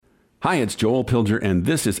Hi, it's Joel Pilger, and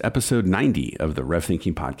this is episode 90 of the Rev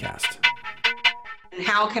Thinking Podcast.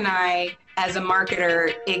 How can I, as a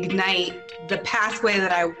marketer, ignite the pathway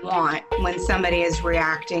that I want when somebody is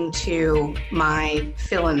reacting to my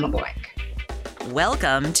fill in the blank?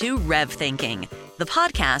 Welcome to Rev Thinking, the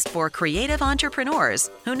podcast for creative entrepreneurs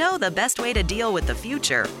who know the best way to deal with the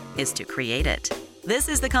future is to create it. This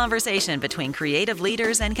is the conversation between creative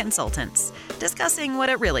leaders and consultants, discussing what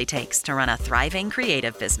it really takes to run a thriving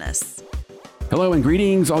creative business. Hello and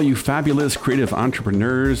greetings, all you fabulous creative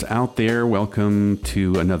entrepreneurs out there. Welcome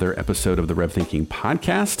to another episode of the Rev Thinking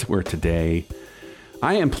Podcast, where today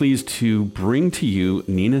I am pleased to bring to you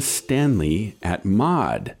Nina Stanley at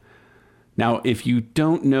Mod. Now, if you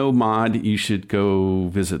don't know Mod, you should go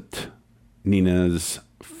visit Nina's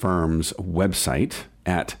firm's website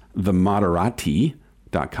at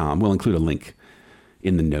themoderati.com. We'll include a link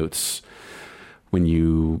in the notes when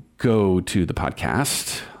you go to the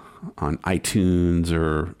podcast on iTunes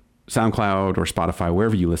or SoundCloud or Spotify,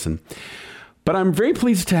 wherever you listen. But I'm very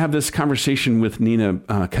pleased to have this conversation with Nina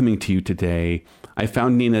coming to you today. I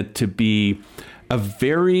found Nina to be a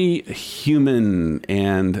very human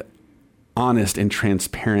and honest and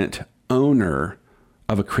transparent owner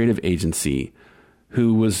of a creative agency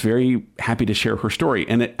who was very happy to share her story.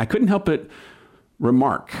 And I couldn't help but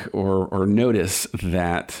remark or notice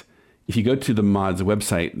that if you go to the Mod's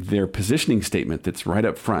website, their positioning statement that's right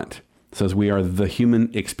up front says, "We are the human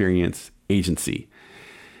experience agency."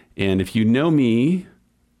 And if you know me,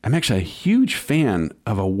 I'm actually a huge fan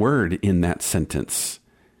of a word in that sentence.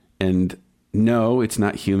 And no, it's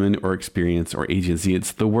not human or experience or agency.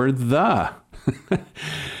 It's the word the.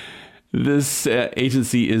 This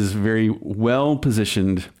agency is very well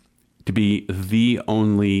positioned to be the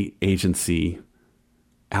only agency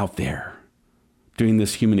out there doing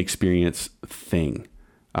this human experience thing.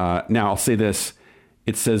 Now, I'll say this.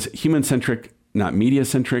 It says human-centric, not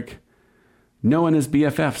media-centric. No one is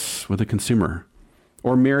BFFs with a consumer,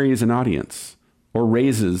 or marries an audience, or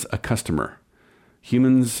raises a customer.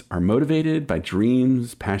 Humans are motivated by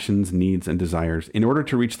dreams, passions, needs, and desires. In order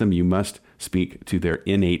to reach them, you must speak to their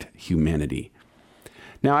innate humanity.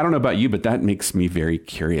 Now, I don't know about you, but that makes me very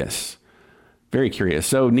curious. Very curious.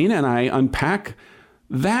 So Nina and I unpack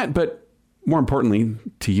that, but more importantly,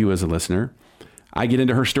 to you as a listener, I get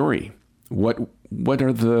into her story. What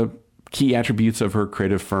are the key attributes of her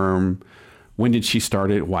creative firm? When did she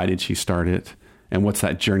start it? Why did she start it? And what's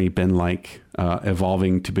that journey been like,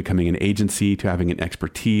 evolving to becoming an agency, to having an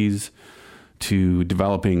expertise, to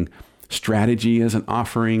developing strategy as an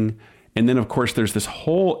offering? And then, of course, there's this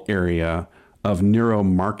whole area of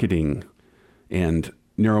neuromarketing and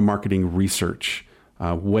neuromarketing research.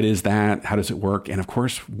 What is that? How does it work? And of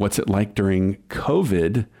course, what's it like during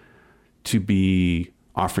COVID to be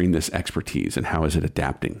offering this expertise, and how is it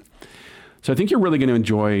adapting? So I think you're really going to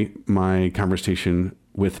enjoy my conversation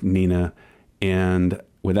with Nina. And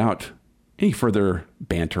without any further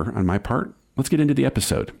banter on my part, let's get into the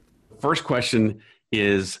episode. First question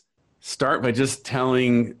is, start by just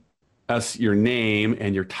telling us your name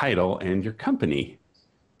and your title and your company.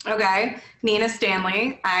 Okay. Nina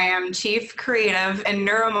Stanley. I am Chief Creative and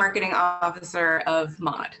Neuromarketing Officer of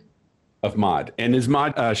Mod. Of Mod. And is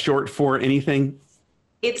Mod short for anything?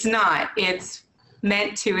 It's not. It's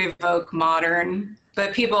meant to evoke modern,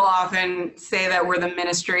 but people often say that we're the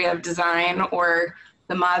Ministry of Design or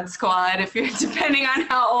the Mod Squad, if you're depending on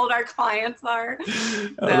how old our clients are.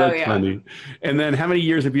 That's funny. And then how many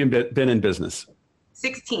years have you been in business?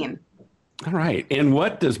 16. All right. And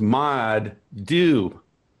what does Mod do?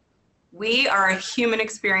 We are a human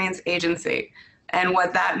experience agency. And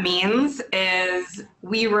what that means is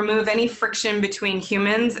we remove any friction between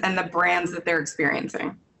humans and the brands that they're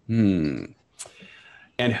experiencing.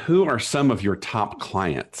 And who are some of your top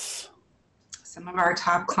clients? Some of our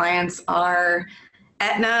top clients are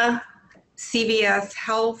Aetna, CVS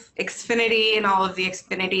Health, Xfinity, and all of the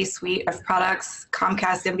Xfinity suite of products,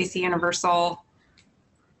 Comcast, NBC, Universal.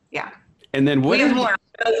 Yeah. And then what? We have more.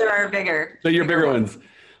 Those are our bigger. So your bigger ones.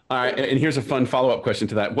 All right. And here's a fun follow-up question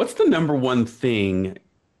to that. What's the number one thing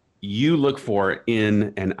you look for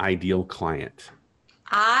in an ideal client?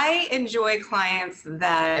 I enjoy clients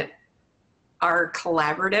that are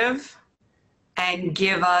collaborative and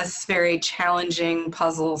give us very challenging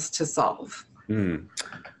puzzles to solve.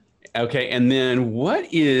 Okay. And then what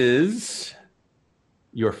is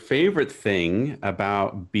your favorite thing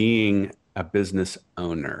about being a business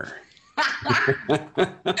owner?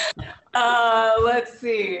 Let's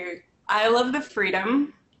see. I love the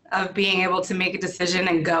freedom of being able to make a decision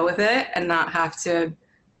and go with it and not have to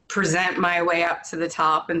present my way up to the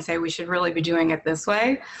top and say we should really be doing it this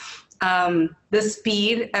way. the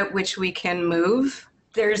speed at which we can move.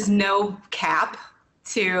 There's no cap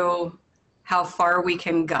to how far we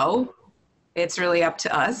can go. It's really up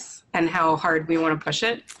to us and how hard we want to push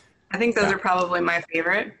it. I think those are probably my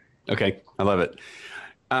favorite. Okay, I love it.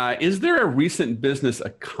 Is there a recent business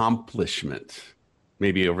accomplishment,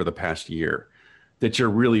 maybe over the past year, that you're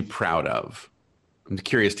really proud of? I'm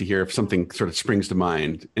curious to hear if something sort of springs to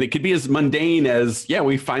mind. And it could be as mundane as, yeah,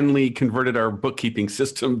 we finally converted our bookkeeping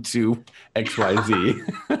system to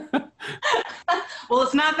XYZ. Well,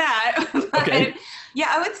 it's not that. Okay. Yeah,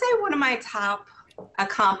 I would say one of my top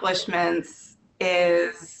accomplishments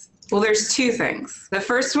is, well, there's two things. The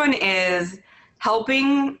first one is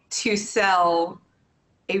helping to sell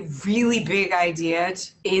a really big idea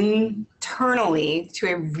internally to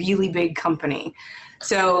a really big company.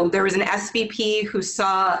 So there was an SVP who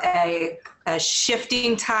saw a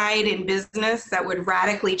shifting tide in business that would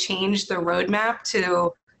radically change the roadmap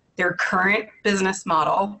to their current business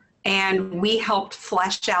model. And we helped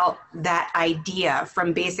flesh out that idea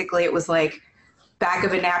from basically, it was like back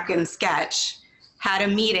of a napkin sketch, had a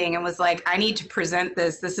meeting and was like, I need to present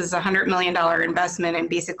this. This is $100 million investment and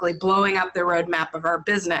basically blowing up the roadmap of our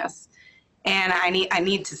business. And I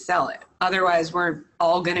need to sell it. Otherwise, we're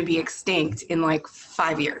all going to be extinct in like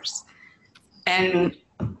 5 years. And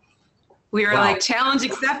we were like, challenge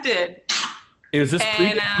accepted. Is this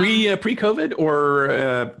pre-COVID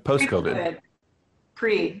or post-COVID?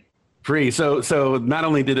 Pre. So not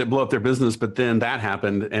only did it blow up their business, but then that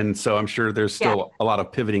happened. And so I'm sure there's still a lot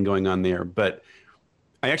of pivoting going on there. But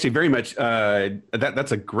I actually very much,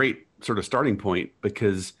 that's a great sort of starting point,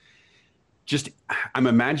 because just I'm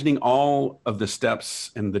imagining all of the steps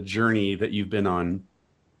and the journey that you've been on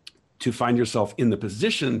to find yourself in the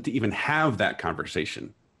position to even have that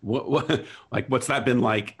conversation. What's that been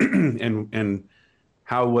like? and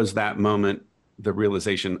how was that moment the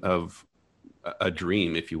realization of a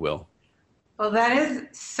dream, if you will? Well, that is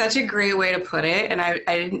such a great way to put it. And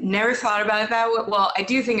I never thought about it that way. Well, I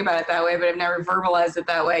do think about it that way, but I've never verbalized it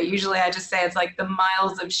that way. Usually I just say it's like the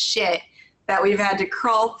miles of shit that we've had to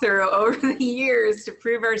crawl through over the years to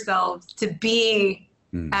prove ourselves to be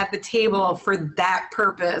at the table for that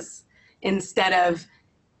purpose, instead of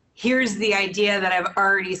here's the idea that I've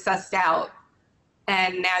already sussed out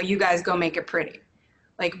and now you guys go make it pretty.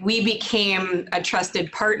 Like, we became a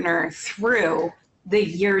trusted partner through the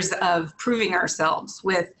years of proving ourselves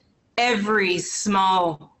with every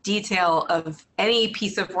small detail of any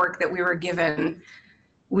piece of work that we were given.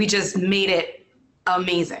 We just made it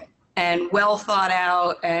amazing and well thought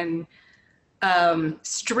out and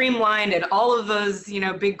streamlined and all of those,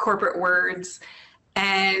 big corporate words.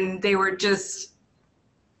 And they were just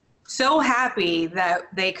so happy that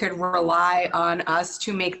they could rely on us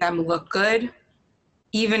to make them look good,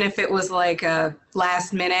 even if it was like a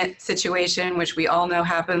last minute situation, which we all know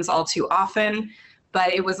happens all too often.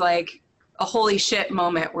 But it was like a holy shit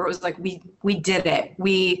moment where it was like, we did it.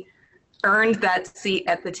 We earned that seat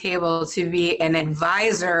at the table to be an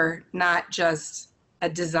advisor, not just a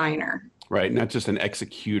designer. Right. Not just an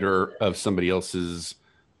executor of somebody else's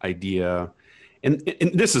idea. And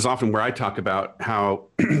this is often where I talk about how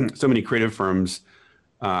so many creative firms,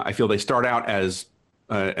 I feel they start out as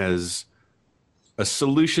a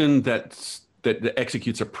solution that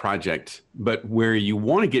executes a project, but where you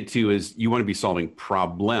want to get to is you want to be solving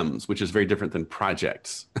problems, which is very different than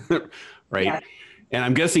projects, right? Yeah. And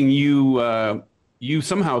I'm guessing you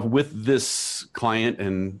somehow with this client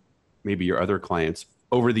and maybe your other clients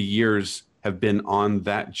over the years have been on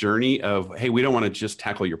that journey of, hey, we don't want to just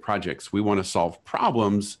tackle your projects. We want to solve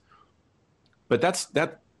problems. But that's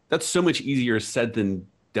so much easier said than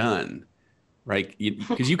done, right?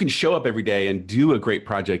 Because you can show up every day and do a great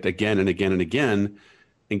project again and again and again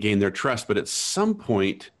and gain their trust. But at some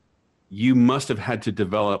point, you must have had to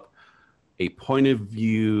develop a point of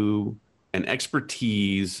view, an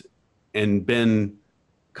expertise, and been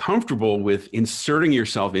comfortable with inserting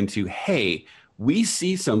yourself into, hey, we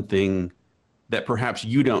see something that perhaps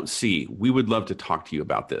you don't see. We would love to talk to you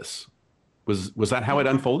about this. Was that how it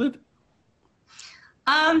unfolded?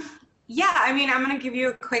 Yeah, I mean, I'm going to give you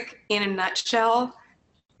a quick, in a nutshell.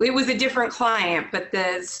 It was a different client, but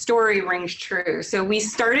the story rings true. So we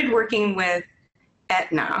started working with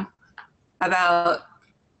Aetna about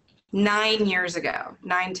 10 years ago.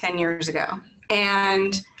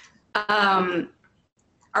 And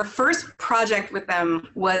our first project with them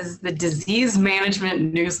was the disease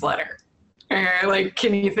management newsletter. Like,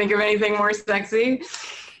 can you think of anything more sexy?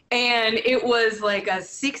 And it was like a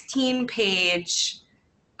 16-page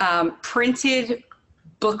printed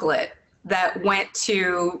booklet that went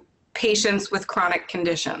to patients with chronic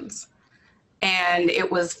conditions. and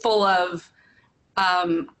it was full of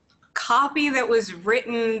copy that was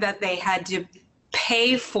written that they had to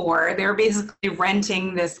pay for. They were basically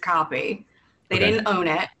renting this copy. They didn't own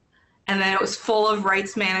it. And then it was full of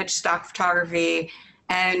rights managed stock photography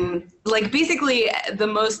and like basically the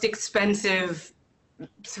most expensive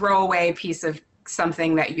throwaway piece of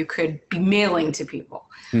something that you could be mailing to people.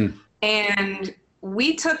 And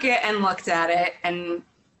we took it and looked at it and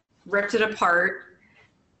ripped it apart.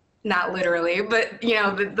 Not literally, but you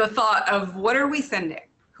know, the thought of what are we sending?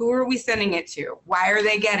 Who are we sending it to? Why are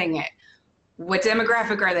they getting it? What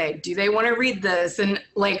demographic are they? Do they want to read this? And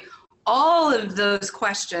like all of those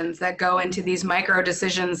questions that go into these micro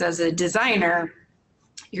decisions as a designer,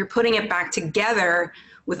 you're putting it back together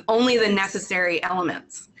with only the necessary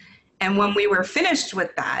elements. And when we were finished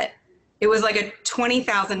with that, it was like a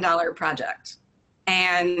 $20,000 project.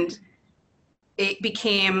 And it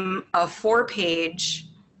became a 4-page.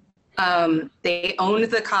 They owned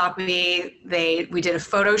the copy. We did a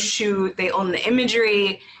photo shoot. They owned the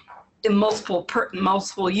imagery, in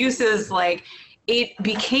multiple uses. Like it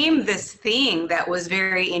became this thing that was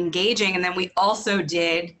very engaging. And then we also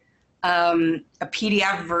did a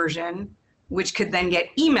PDF version, which could then get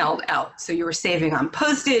emailed out. So you were saving on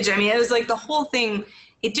postage. I mean, it was like the whole thing.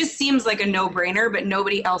 It just seems like a no-brainer, but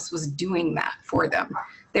nobody else was doing that for them.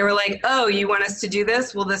 They were like, oh, you want us to do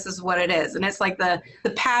this? Well, this is what it is. And it's like the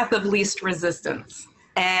path of least resistance.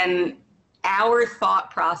 And our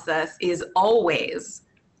thought process is always,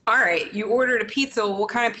 all right, you ordered a pizza. Well, what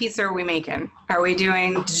kind of pizza are we making? Are we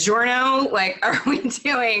doing DiGiorno? Like, are we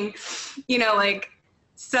doing, you know, like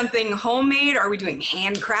something homemade? Are we doing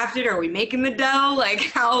handcrafted? Are we making the dough?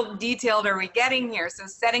 Like, how detailed are we getting here? So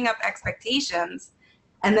setting up expectations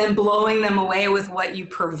and then blowing them away with what you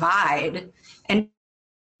provide and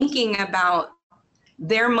thinking about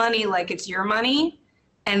their money like it's your money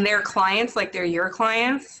and their clients like they're your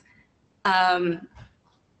clients.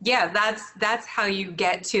 Yeah, that's how you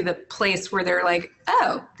get to the place where they're like,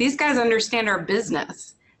 oh, these guys understand our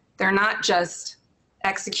business. They're not just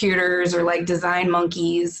executors or like design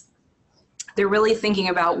monkeys. They're really thinking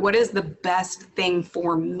about what is the best thing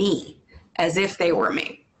for me, as if they were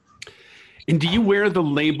me. And do you wear the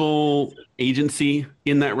label agency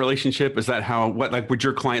in that relationship? Is that would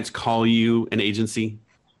your clients call you an agency?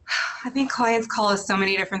 I think clients call us so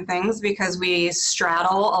many different things because we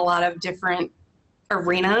straddle a lot of different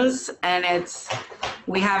arenas, and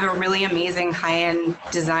we have a really amazing high-end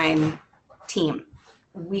design team.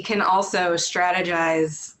 We can also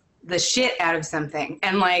strategize the shit out of something,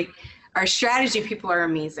 and like our strategy people are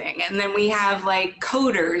amazing. And then we have like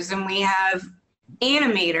coders, and we have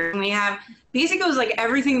animators, and we have basically it was like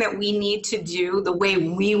everything that we need to do the way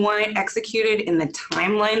we want it executed in the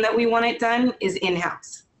timeline that we want it done is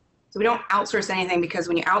in-house. So we don't outsource anything, because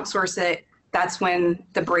when you outsource it, that's when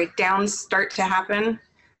the breakdowns start to happen.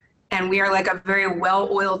 And we are like a very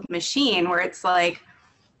well-oiled machine where it's like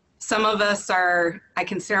some of us I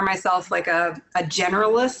consider myself like a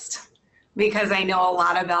generalist because I know a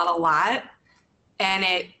lot about a lot.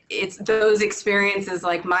 And it's those experiences,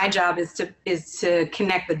 like my job is to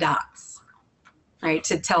connect the dots, right?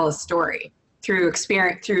 To tell a story through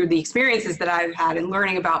the experiences that I've had and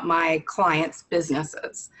learning about my clients'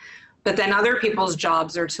 businesses. But then other people's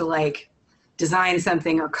jobs are to like design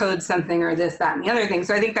something or code something or this, that, and the other thing.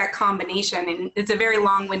 So I think that combination, and it's a very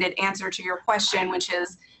long-winded answer to your question, which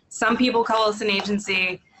is some people call us an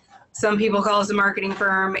agency, some people call us a marketing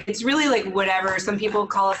firm. It's really like whatever. Some people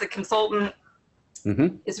call us a consultant.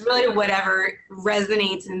 Mm-hmm. It's really whatever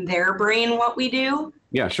resonates in their brain what we do.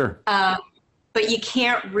 Yeah, sure. But you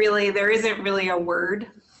can't really, there isn't really a word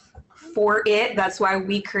for it. That's why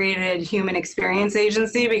we created Human Experience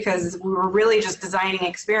Agency, because we were really just designing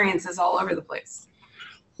experiences all over the place.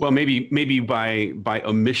 Well, maybe by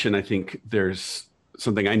omission, I think there's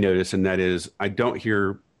something I notice, and that is I don't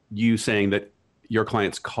hear you saying that your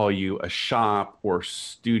clients call you a shop or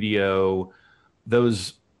studio.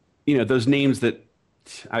 Those names that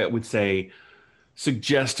I would say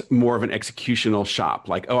suggest more of an executional shop.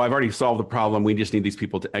 Like, oh, I've already solved the problem. We just need these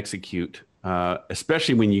people to execute.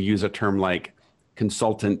 Especially when you use a term like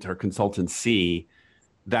consultant or consultancy,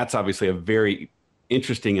 that's obviously a very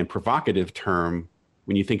interesting and provocative term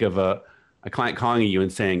when you think of a client calling you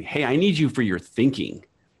and saying, hey, I need you for your thinking.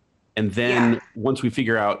 And then once we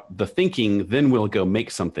figure out the thinking, then we'll go make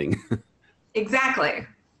something. Exactly.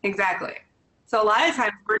 So a lot of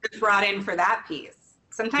times we're just brought in for that piece.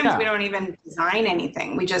 Sometimes we don't even design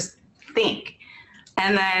anything. We just think.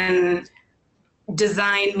 And then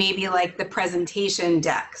design maybe like the presentation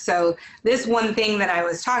deck. So this one thing that I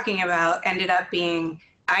was talking about ended up being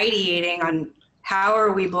ideating on how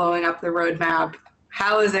are we blowing up the roadmap?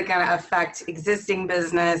 How is it going to affect existing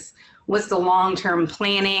business? What's the long-term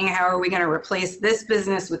planning? How are we going to replace this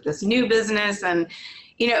business with this new business? And,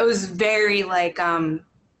 it was very like,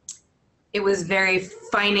 it was very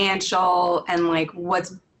financial and like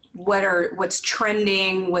what's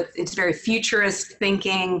trending, it's very futurist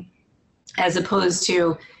thinking, as opposed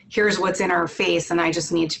to here's what's in our face and I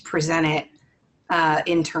just need to present it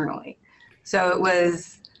internally. So it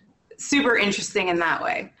was super interesting in that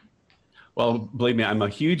way. Well, believe me, I'm a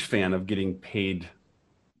huge fan of getting paid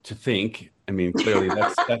to think. I mean, clearly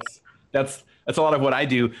that's a lot of what I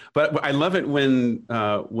do. But I love it when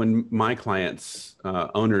my clients,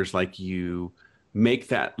 owners like you, make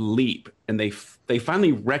that leap and they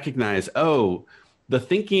finally recognize, oh, the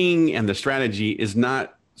thinking and the strategy is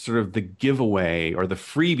not sort of the giveaway or the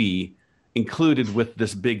freebie included with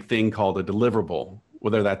this big thing called a deliverable,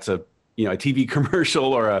 whether that's a TV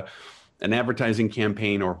commercial or an advertising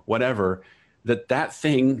campaign or whatever, that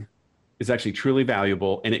thing is actually truly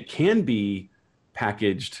valuable, and it can be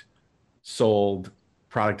packaged, sold,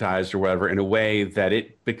 productized, or whatever in a way that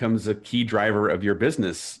it becomes a key driver of your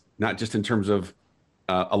business, not just in terms of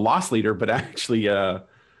a loss leader, but actually a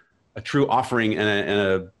true offering and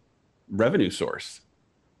a revenue source.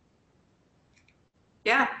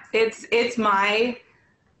 Yeah, it's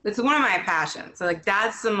one of my passions. So like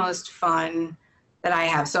that's the most fun that I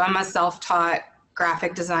have. So I'm a self-taught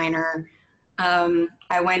graphic designer. I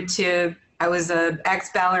was a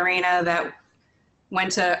ex-ballerina that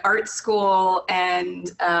went to art school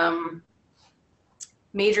and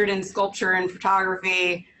majored in sculpture and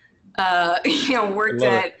photography. Worked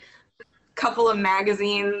at a couple of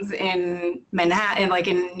magazines in Manhattan, like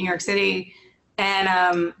in New York City,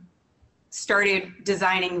 and started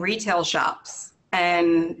designing retail shops.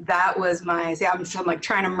 And that was I'm like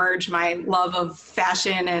trying to merge my love of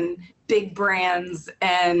fashion and big brands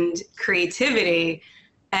and creativity.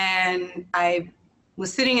 And I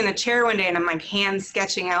was sitting in the chair one day and I'm like hand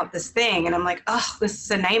sketching out this thing. And I'm like, oh, this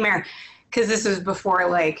is a nightmare. Cause this was before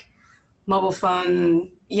like mobile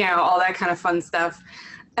phone, all that kind of fun stuff.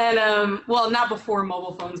 And, not before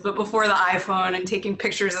mobile phones, but before the iPhone, and taking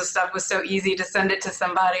pictures of stuff was so easy to send it to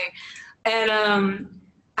somebody. And,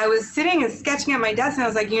 I was sitting and sketching at my desk and I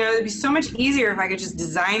was like, it'd be so much easier if I could just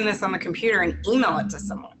design this on the computer and email it to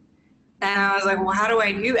someone. And I was like, well, how do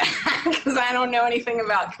I do that? Because I don't know anything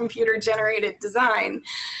about computer generated design.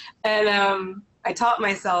 And I taught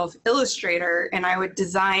myself Illustrator, and I would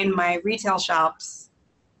design my retail shops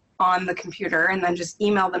on the computer and then just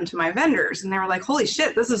email them to my vendors. And they were like, holy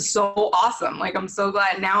shit, this is so awesome. Like, I'm so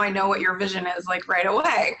glad now I know what your vision is, like right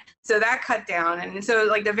away. So that cut down. And so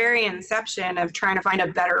like the very inception of trying to find a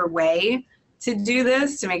better way to do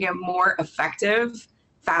this, to make it more effective,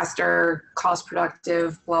 faster, cost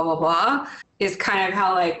productive, blah, blah, blah, is kind of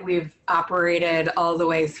how like we've operated all the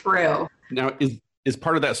way through. Now, is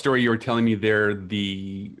part of that story you were telling me there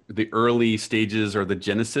the early stages or the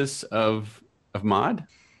genesis of Mod?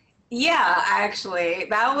 Yeah, actually,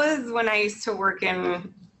 that was when I used to work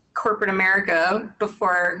in corporate America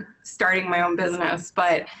before starting my own business.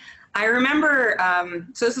 But I remember,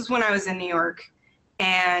 so this is when I was in New York,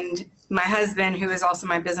 and my husband, who is also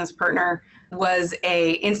my business partner, was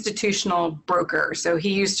a institutional broker. So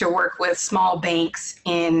he used to work with small banks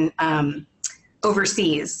in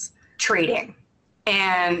overseas trading.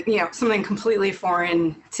 And, something completely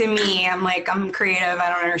foreign to me. I'm like, I'm creative. I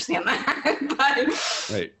don't understand that.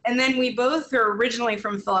 But, right. And then we both are originally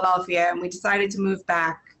from Philadelphia, and we decided to move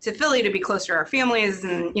back to Philly to be closer to our families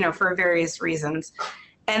and, for various reasons.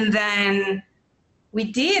 And then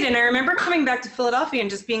we did. And I remember coming back to Philadelphia and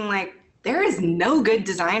just being like, there is no good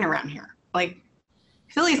design around here. Like,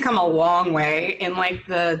 Philly's come a long way in like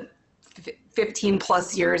the 15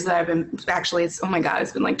 plus years that I've been, actually it's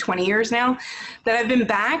been like 20 years now that I've been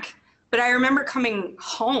back. But I remember coming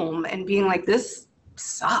home and being like, this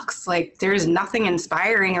sucks. Like, there's nothing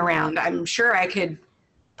inspiring around. I'm sure I could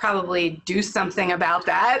probably do something about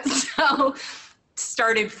that. So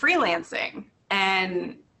started freelancing,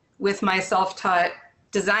 and with my self-taught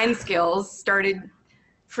design skills, started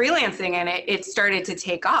freelancing, and it started to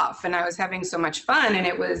take off, and I was having so much fun,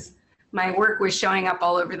 and my work was showing up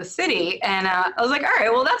all over the city. And I was like, all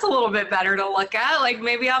right, well, that's a little bit better to look at. Like,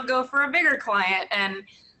 maybe I'll go for a bigger client. And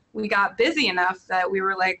we got busy enough that we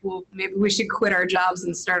were like, well, maybe we should quit our jobs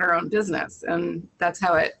and start our own business. And that's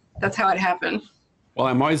how it happened. Well,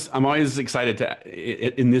 I'm always excited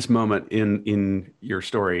to, in this moment in your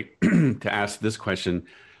story, to ask this question.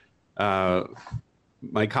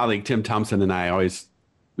 My colleague, Tim Thompson, and I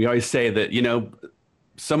we always say that,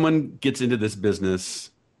 someone gets into this business,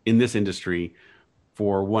 in this industry,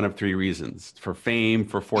 for one of three reasons: for fame,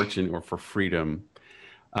 for fortune, or for freedom.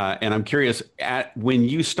 And I'm curious, when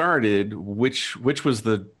you started, which was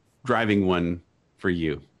the driving one for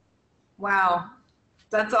you? Wow,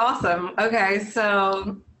 that's awesome. Okay,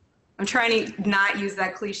 so I'm trying to not use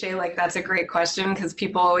that cliche like that's a great question, because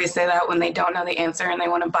people always say that when they don't know the answer and they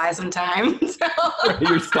want to buy some time. So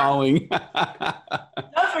You're stalling.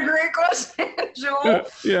 that's a great question, Joel.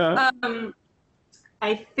 Yeah.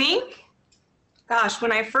 I think, gosh,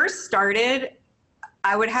 when I first started,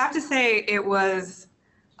 I would have to say it was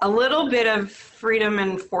a little bit of freedom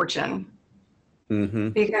and fortune,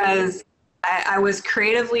 because I was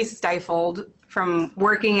creatively stifled from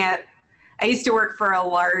working I used to work for a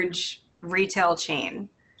large retail chain,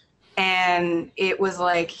 and it was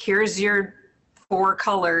like, here's your 4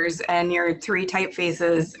 colors and your 3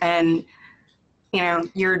 typefaces and,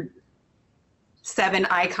 your 7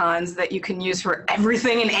 icons that you can use for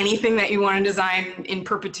everything and anything that you want to design in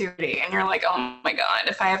perpetuity. And you're like, oh my God,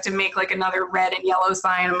 if I have to make like another red and yellow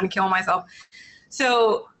sign, I'm going to kill myself.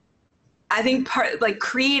 So I think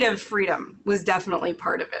creative freedom was definitely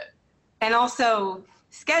part of it. And also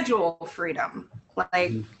schedule freedom.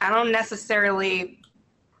 Like, I don't necessarily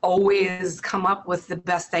always come up with the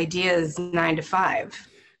best ideas 9 to 5.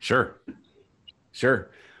 Sure.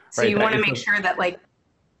 So you want to make sure that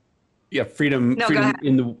freedom. No,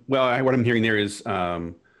 freedom go ahead. What I'm hearing there is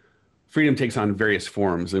freedom takes on various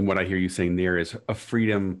forms, and what I hear you saying there is a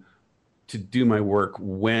freedom to do my work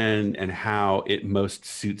when and how it most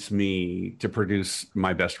suits me to produce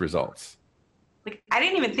my best results. Like, I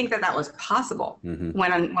didn't even think that was possible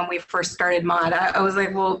when we first started Mod. I was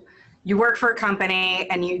like, well, you work for a company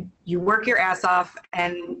and you work your ass off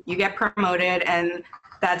and you get promoted, and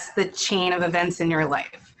that's the chain of events in your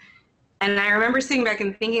life. And I remember sitting back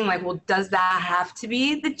and thinking, like, well, does that have to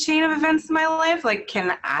be the chain of events in my life? Like,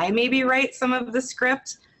 can I maybe write some of the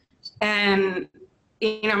script? And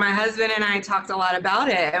my husband and I talked a lot about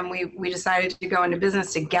it, and we decided to go into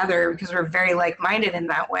business together because we're very like-minded in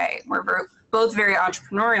that way. We're both very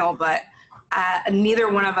entrepreneurial, but neither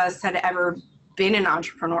one of us had ever been an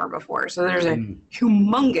entrepreneur before. So there's a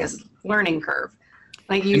humongous learning curve.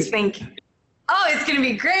 Like, you think, oh, it's going to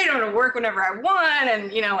be great. I'm going to work whenever I want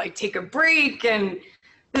and, like, take a break and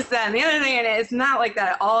this, that, and the other thing. And it's not like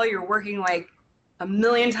that at all. You're working like a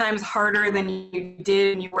million times harder than you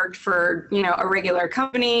did when you worked for, a regular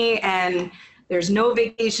company, and there's no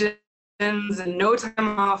vacations and no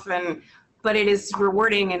time off, but it is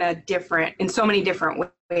rewarding in so many different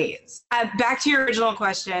ways. Back to your original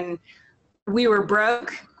question, we were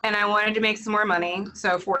broke and I wanted to make some more money,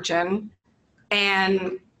 so fortune,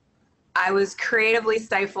 and I was creatively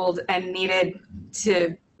stifled and needed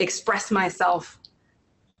to express myself,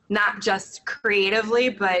 not just creatively,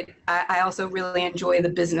 but I also really enjoy the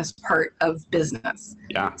business part of business.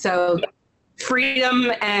 Yeah. So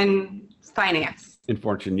freedom and finance. And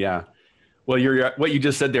fortune, yeah. Well, what you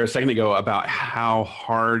just said there a second ago about how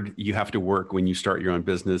hard you have to work when you start your own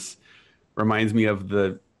business reminds me of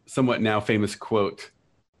the somewhat now famous quote.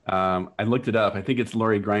 I looked it up. I think it's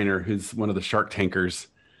Lori Greiner, who's one of the Shark Tankers.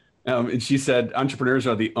 And she said, entrepreneurs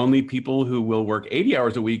are the only people who will work 80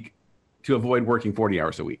 hours a week to avoid working 40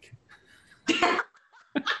 hours a week.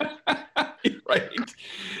 Right.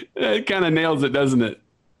 It kind of nails it, doesn't it?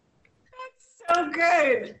 That's so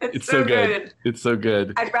good. It's so good. It's so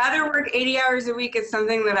good. I'd rather work 80 hours a week at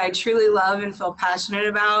something that I truly love and feel passionate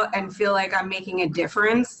about and feel like I'm making a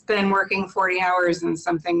difference than working 40 hours in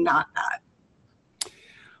something not that.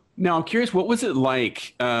 Now, I'm curious, what was it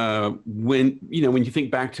like when you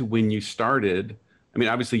think back to when you started? I mean,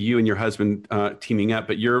 obviously you and your husband teaming up,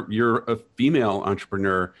 but you're a female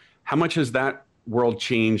entrepreneur. How much has that world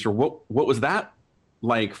changed, or what was that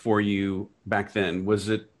like for you back then? Was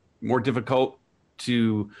it more difficult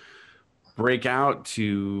to break out,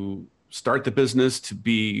 to start the business, to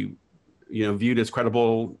be, viewed as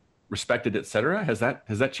credible, respected, et cetera? Has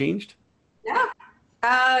that changed? Yeah.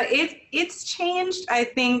 It's changed, I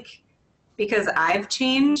think, because I've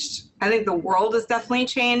changed. I think the world has definitely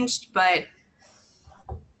changed, but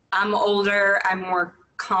I'm older. I'm more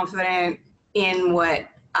confident in what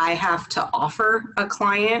I have to offer a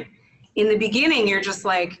client. In the beginning, you're just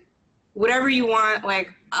like, whatever you want,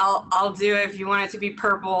 like, I'll do it. If you want it to be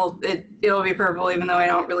purple, it'll be purple, even though I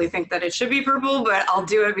don't really think that it should be purple, but I'll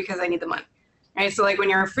do it because I need the money. Right? So like when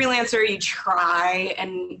you're a freelancer, you try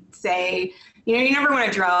and say, you never want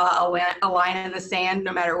to draw a line in the sand,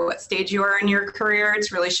 no matter what stage you are in your career.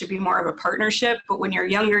 It really should be more of a partnership. But when you're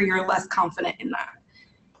younger, you're less confident in that.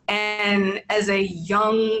 And as a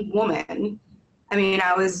young woman, I mean,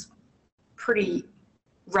 I was pretty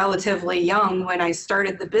relatively young when I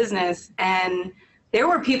started the business, and there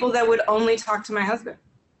were people that would only talk to my husband.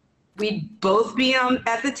 We'd both be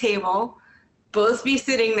at the table, both be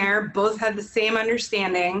sitting there, both had the same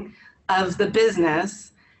understanding of the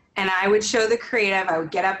business. And I would show the creative, I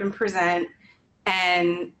would get up and present,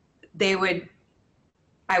 and I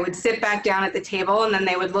would sit back down at the table, and then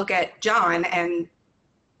they would look at John and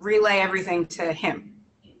relay everything to him.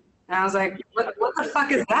 And I was like, what the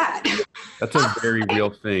fuck is that? That's a very real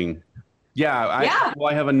thing. Yeah.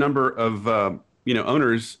 I have a number of,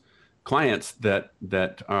 owners, clients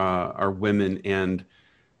that are women, and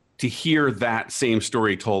to hear that same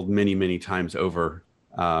story told many, many times over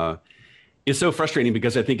is so frustrating,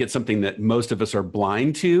 because I think it's something that most of us are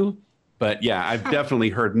blind to. But yeah, I've definitely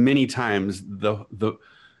heard many times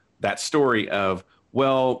that story of,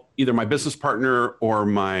 well, either my business partner or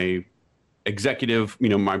my executive,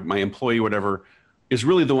 my employee, whatever, is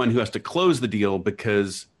really the one who has to close the deal,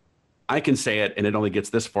 because I can say it and it only gets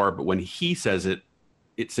this far, but when he says it,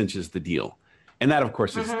 it cinches the deal. And that, of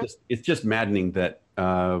course, it's just maddening that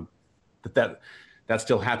that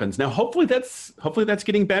still happens. Now, hopefully that's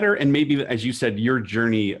getting better. And maybe, as you said, your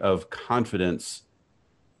journey of confidence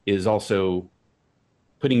is also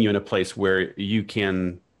putting you in a place where you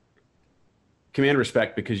can command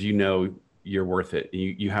respect, because you know you're worth it.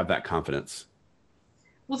 You have that confidence.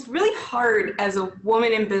 Well, it's really hard as a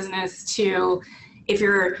woman in business to, if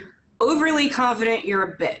you're overly confident, you're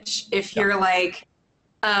a bitch. If you're like,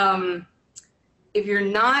 if you're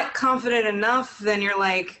not confident enough, then you're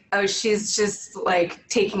like, oh, she's just like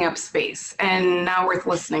taking up space and not worth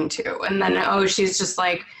listening to. And then, oh, she's just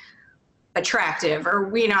like attractive, or,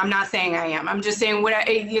 I'm not saying I am. I'm just saying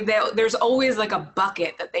there's always like a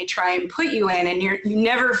bucket that they try and put you in, and you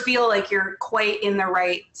never feel like you're quite in the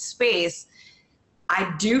right space.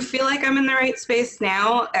 I do feel like I'm in the right space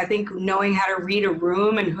now. I think knowing how to read a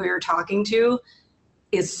room and who you're talking to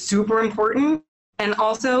is super important. And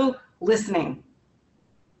also listening.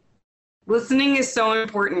 Listening is so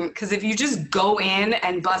important, because if you just go in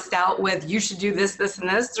and bust out with, you should do this, this, and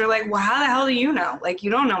this, they're like, well, how the hell do you know? Like,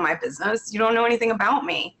 you don't know my business. You don't know anything about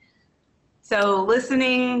me. So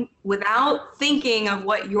listening without thinking of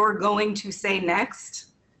what you're going to say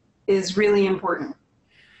next is really important.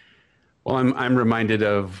 Well, I'm reminded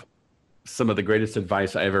of some of the greatest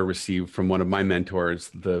advice I ever received from one of my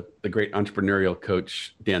mentors, the great entrepreneurial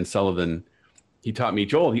coach, Dan Sullivan. He taught me,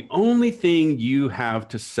 Joel, the only thing you have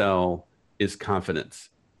to sell is confidence.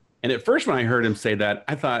 And at first, when I heard him say that,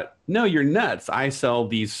 I thought, no, you're nuts. I sell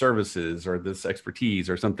these services or this expertise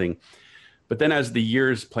or something. But then as the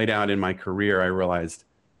years played out in my career, I realized,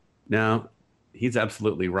 no, he's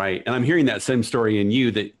absolutely right. And I'm hearing that same story in you,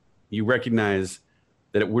 that you recognize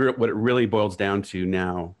that what it really boils down to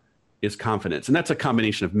now is confidence. And that's a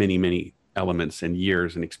combination of many, many elements and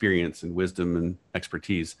years and experience and wisdom and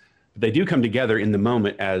expertise. But they do come together in the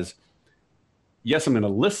moment as, yes, I'm going to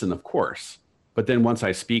listen, of course, but then once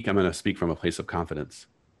I speak, I'm going to speak from a place of confidence.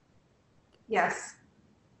 Yes.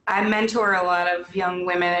 I mentor a lot of young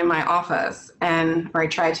women in my office, or I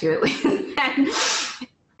try to at least.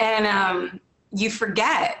 and you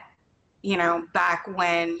forget, back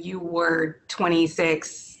when you were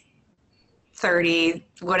 26, 30,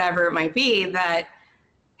 whatever it might be, that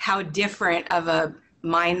how different of a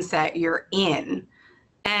mindset you're in.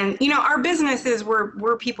 And, our businesses,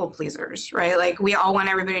 we're people pleasers, right? Like, we all want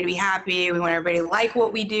everybody to be happy. We want everybody to like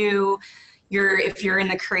what we do. If you're in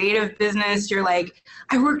the creative business, you're like,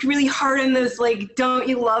 I worked really hard on this. Like, don't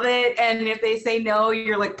you love it? And if they say no,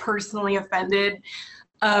 you're like personally offended,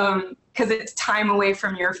 because it's time away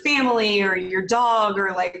from your family or your dog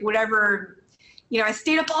or like whatever. I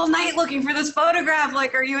stayed up all night looking for this photograph.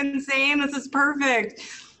 Like, are you insane? This is perfect.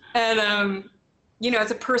 And,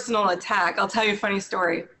 it's a personal attack. I'll tell you a funny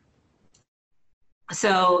story.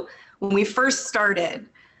 So when we first started,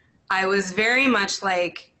 I was very much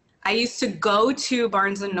like, I used to go to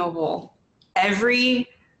Barnes & Noble every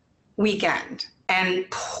weekend and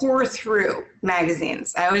pour through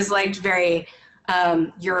magazines. I always liked very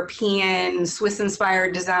European,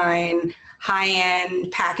 Swiss-inspired design,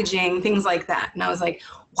 high-end packaging, things like that. And I was like,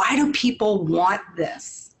 why do people want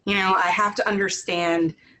this? I have to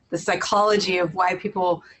understand the psychology of why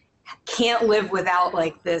people can't live without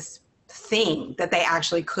like this thing that they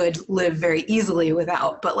actually could live very easily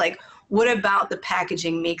without. But like, what about the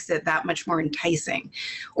packaging makes it that much more enticing,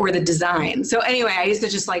 or the design? So anyway, I used to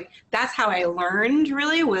just like, that's how I learned,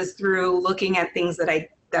 really, was through looking at things that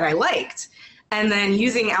I liked, and then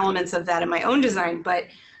using elements of that in my own design. But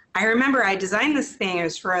I remember I designed this thing. It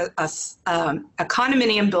was for a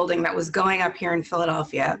condominium building that was going up here in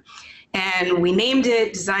Philadelphia. And we named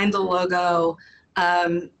it, designed the logo,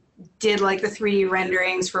 did like the 3D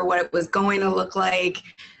renderings for what it was going to look like,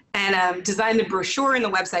 and designed the brochure and the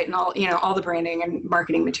website and all, all the branding and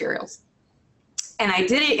marketing materials. And I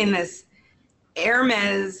did it in this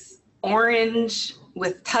Hermes orange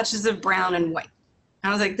with touches of brown and white. I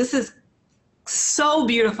was like, this is so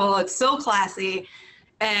beautiful. It's so classy.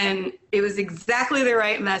 And it was exactly the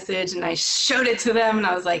right message. And I showed it to them and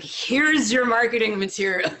I was like, here's your marketing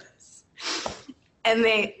materials. And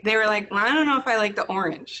they were like, well, I don't know if I like the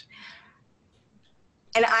orange.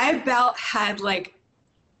 And I about had like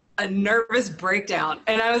a nervous breakdown.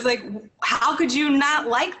 And I was like, how could you not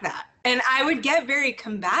like that? And I would get very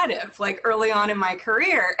combative, like early on in my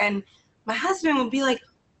career. And my husband would be like,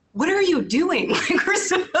 what are you doing? Like, we're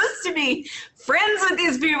supposed to be friends with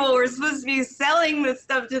these people. We're supposed to be selling this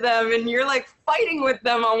stuff to them. And you're like fighting with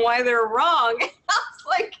them on why they're wrong. And I was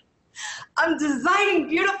like, I'm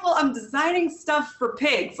designing stuff for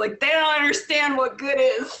pigs. Like, they don't understand what good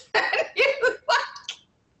is.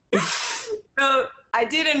 So I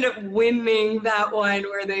did end up winning that one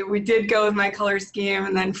where we did go with my color scheme,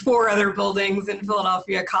 and then 4 other buildings in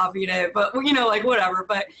Philadelphia copied it. But, like, whatever.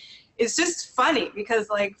 But it's just funny because,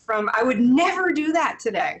 like, I would never do that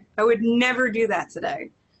today. Well,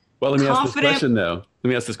 let me ask this question, though. Let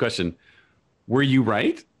me ask this question. Were you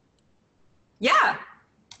right? Yeah.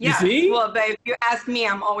 You see? Well, but if you ask me,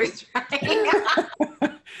 I'm always right.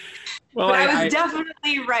 Well, but I was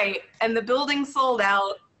definitely right. And the building sold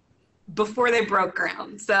out before they broke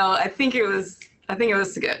ground. So I think it was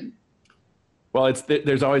good. Well,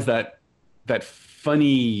 there's always that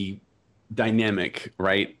funny dynamic,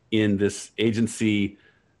 right, in this agency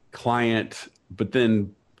client, but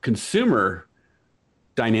then consumer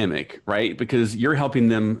dynamic, right? Because you're helping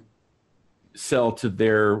them sell to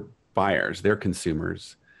their buyers, their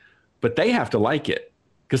consumers, but they have to like it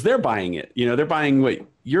because they're buying it. They're buying what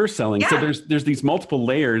you're selling. Yeah. So there's these multiple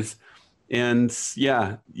layers, and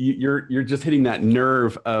yeah, you're just hitting that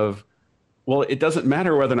nerve of, well, it doesn't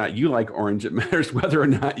matter whether or not you like orange. It matters whether or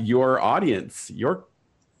not your audience, your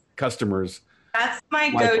customers. That's my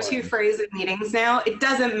go-to phrase in meetings now. It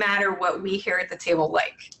doesn't matter what we here at the table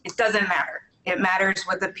like. It doesn't matter. It matters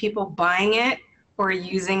what the people buying it or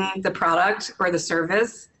using the product or the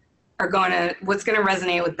service what's going to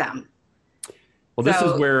resonate with them. Well, this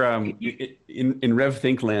is where in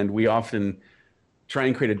RevThink land, we often try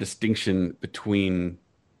and create a distinction between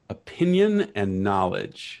opinion and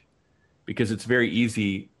knowledge, because it's very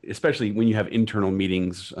easy, especially when you have internal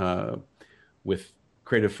meetings with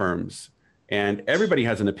creative firms, and everybody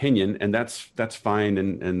has an opinion, and that's fine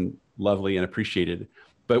and lovely and appreciated.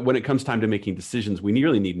 But when it comes time to making decisions, we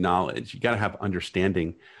really need knowledge. You got to have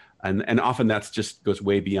understanding. And often that's just goes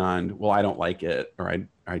way beyond, well, I don't like it, or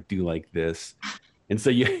I do like this. And so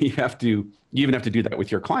you even have to do that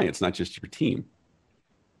with your clients, not just your team.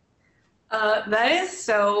 That is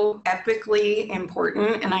so epically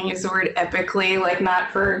important. And I use the word epically, like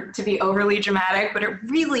not to be overly dramatic, but it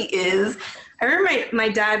really is. I remember my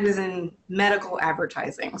dad was in medical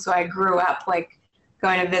advertising. So I grew up like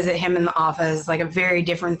going to visit him in the office, like a very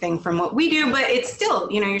different thing from what we do, but it's still,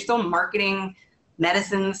 you're still marketing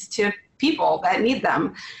medicines to people that need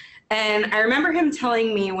them. And I remember him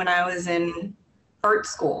telling me when I was in art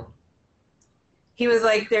school, he was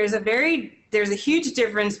like, there's a huge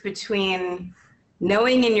difference between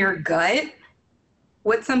knowing in your gut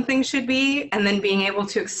what something should be and then being able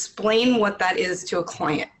to explain what that is to a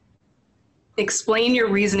client. Explain your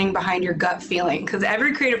reasoning behind your gut feeling, because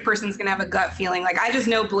every creative person is going to have a gut feeling. Like, I just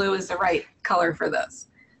know blue is the right color for this.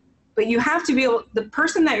 But you have to be able, the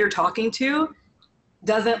person that you're talking to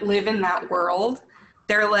doesn't live in that world.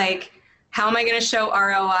 They're like, how am I going to show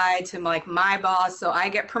ROI to like my boss so I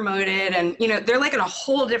get promoted? And, they're like in a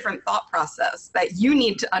whole different thought process that you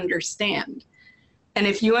need to understand. And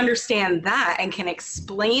if you understand that and can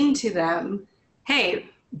explain to them, hey,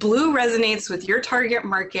 blue resonates with your target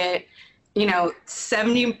market,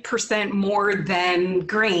 70% more than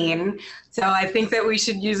green. So I think that we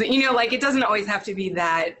should use it, like it doesn't always have to be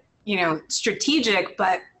that, strategic,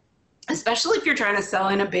 but especially if you're trying to sell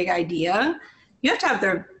in a big idea, you have to have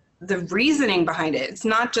the reasoning behind it. It's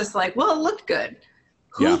not just like, well, it looked good.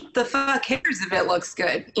 Who the fuck cares if it looks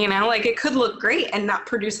good? Like it could look great and not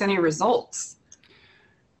produce any results.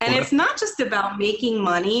 And it's not just about making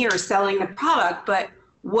money or selling the product, but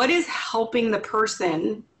what is helping the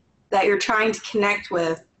person that you're trying to connect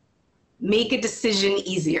with make a decision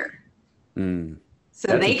easier.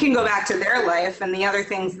 So they can go back to their life and the other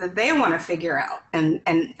things that they want to figure out and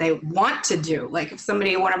they want to do. Like if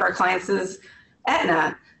one of our clients is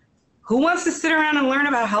Aetna, who wants to sit around and learn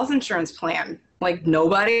about a health insurance plan? Like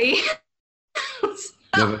nobody.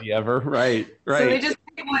 Nobody ever. Right. So they just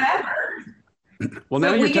pick whatever. Well, So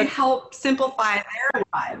now if you're we can help simplify their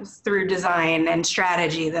lives through design and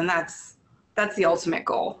strategy, then that's the ultimate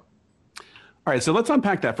goal. All right, so let's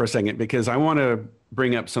unpack that for a second, because I want to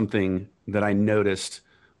bring up something that I noticed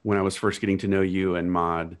when I was first getting to know you and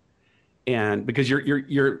Maude, and because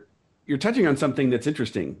you're touching on something that's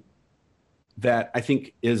interesting, that I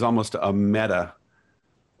think is almost a meta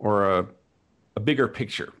or a bigger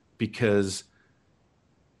picture, because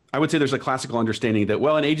I would say there's a classical understanding that,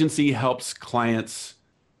 well, an agency helps clients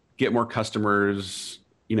get more customers,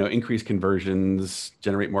 increase conversions,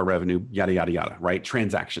 generate more revenue, yada, yada, yada, right?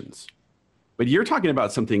 Transactions. But you're talking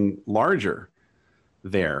about something larger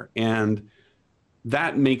there. And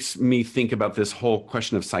that makes me think about this whole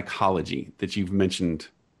question of psychology that you've mentioned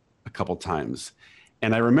a couple times.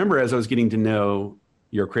 And I remember as I was getting to know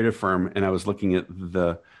your creative firm and I was looking at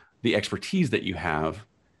the expertise that you have,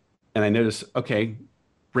 and I noticed, okay,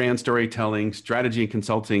 brand storytelling, strategy and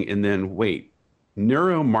consulting, and then wait,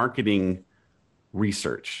 neuromarketing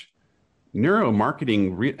research.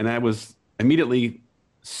 And I was immediately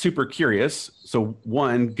super curious. So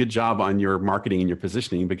one, good job on your marketing and your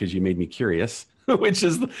positioning, because you made me curious, which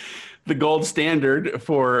is the gold standard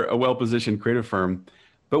for a well-positioned creative firm.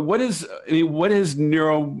 But what is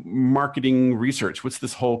neuromarketing research? What's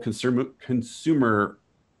this whole consumer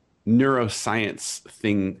neuroscience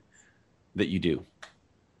thing that you do?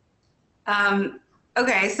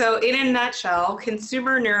 Okay, so in a nutshell,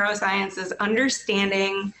 consumer neuroscience is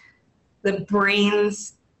understanding the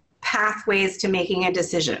brain's pathways to making a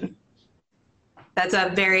decision. That's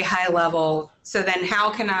a very high level. So then how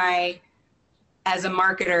can I, as a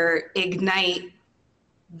marketer, ignite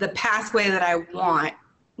the pathway that I want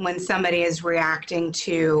when somebody is reacting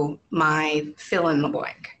to my fill in the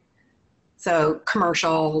blank? So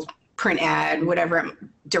commercial, print ad, whatever,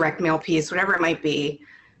 direct mail piece, whatever it might be.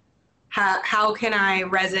 How can I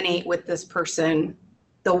resonate with this person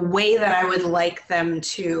the way that I would like them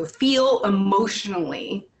to feel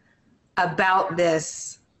emotionally about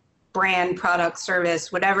this brand, product,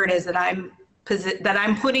 service, whatever it is that I'm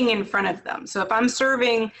putting in front of them. So if I'm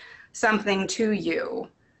serving something to you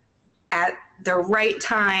at the right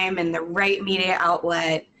time and the right media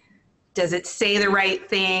outlet, does it say the right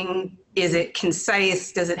thing? Is it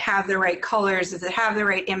concise? Does it have the right colors? Does it have the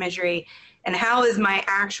right imagery? And how is my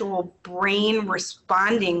actual brain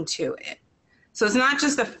responding to it? So it's not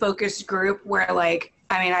just a focus group where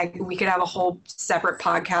we could have a whole separate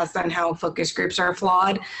podcast on how focus groups are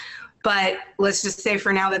flawed, but let's just say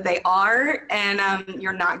for now that they are, and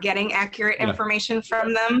you're not getting accurate information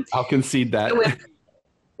from them. I'll concede that.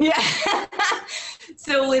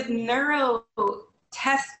 So with neuro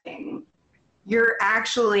testing, you're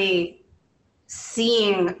actually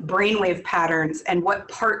seeing brainwave patterns and what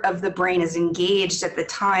part of the brain is engaged at the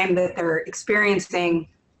time that they're experiencing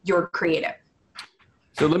your creative.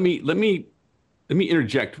 So let me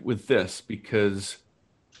interject with this, because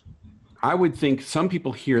I would think some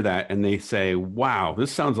people hear that and they say, wow,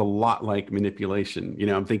 this sounds a lot like manipulation.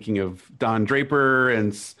 I'm thinking of Don Draper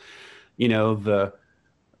and,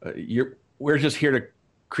 we're just here to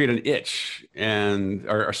create an itch and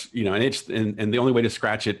an itch. And the only way to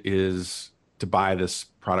scratch it is to buy this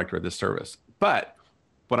product or this service. But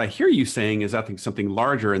what I hear you saying is, I think, something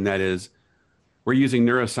larger, and that is we're using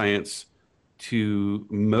neuroscience to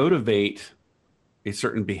motivate a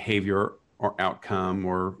certain behavior or outcome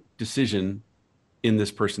or decision in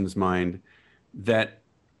this person's mind that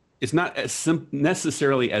is not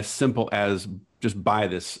necessarily as simple as just buy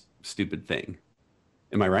this stupid thing.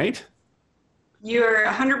 Am I right? You're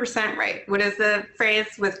 100% right. What is the phrase?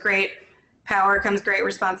 With great power comes great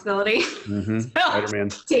responsibility. Mm-hmm. Spider-Man.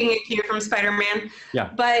 Taking a cue from Spider-Man.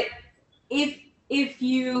 Yeah. But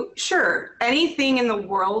sure, anything in the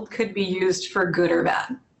world could be used for good or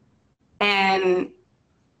bad. And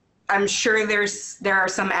I'm sure there are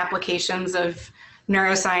some applications of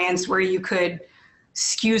neuroscience where you could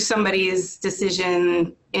skew somebody's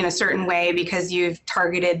decision in a certain way because you've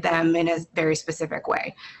targeted them in a very specific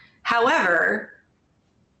way. However,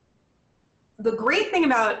 the great thing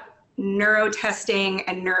about neurotesting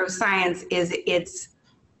and neuroscience is it's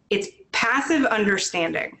passive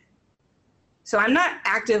understanding. So I'm not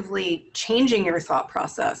actively changing your thought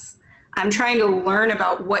process. I'm trying to learn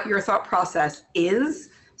about what your thought process is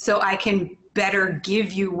so I can better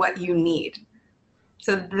give you what you need.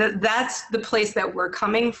 So that's the place that we're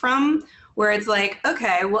coming from, where it's like,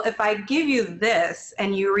 okay, well, if I give you this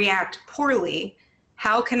and you react poorly,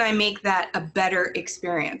 how can I make that a better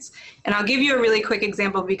experience? And I'll give you a really quick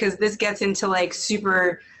example, because this gets into like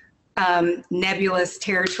super nebulous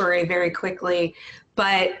territory very quickly.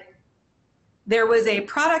 But there was a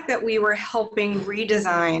product that we were helping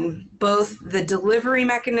redesign, both the delivery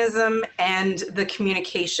mechanism and the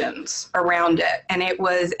communications around it. And it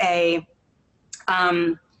was a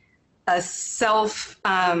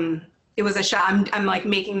it was a shot. I'm like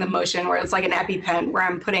making the motion where it's like an EpiPen where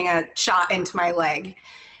I'm putting a shot into my leg,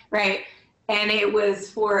 right? And it was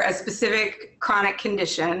for a specific chronic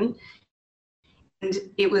condition, and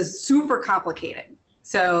it was super complicated.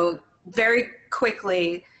 So very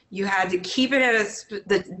quickly, you had to keep it at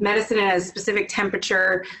the medicine at a specific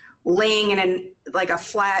temperature, laying in like a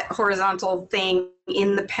flat horizontal thing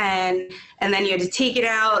in the pen, and then you had to take it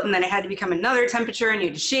out, and then it had to become another temperature, and you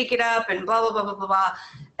had to shake it up, and blah, blah, blah, blah, blah, blah.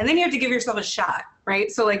 And then you have to give yourself a shot,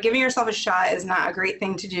 right? So like giving yourself a shot is not a great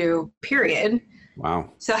thing to do, period.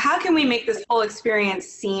 Wow. So how can we make this whole experience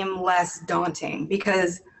seem less daunting?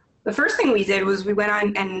 Because the first thing we did was we went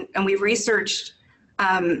on and we researched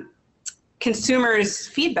consumers'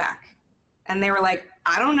 feedback. And they were like,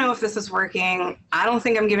 I don't know if this is working. I don't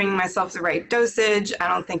think I'm giving myself the right dosage. I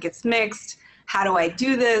don't think it's mixed. How do I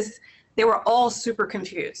do this? They were all super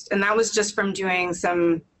confused. And that was just from doing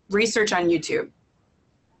some research on YouTube.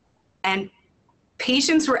 And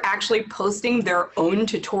patients were actually posting their own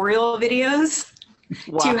tutorial videos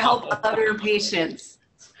to help other patients.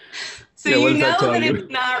 So you know that it's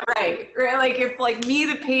not right? Like if like me,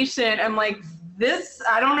 the patient, I'm like, this,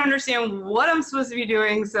 I don't understand what I'm supposed to be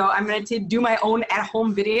doing, so I'm going to do my own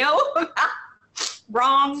at-home video.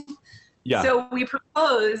 Wrong. Yeah. So we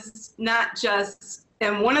proposed not just,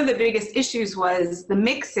 and one of the biggest issues was the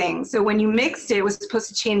mixing. So when you mixed it, it was supposed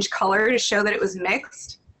to change color to show that it was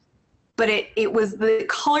mixed, but it was, the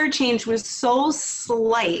color change was so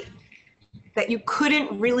slight that you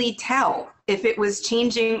couldn't really tell if it was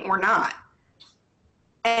changing or not.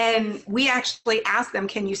 And we actually asked them,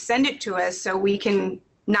 can you send it to us so we can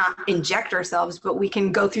not inject ourselves, but we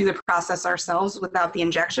can go through the process ourselves without the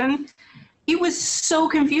injection? It was so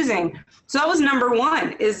confusing. So that was number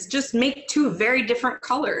one, is just make two very different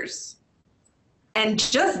colors. And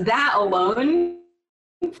just that alone,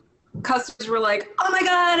 customers were like, oh my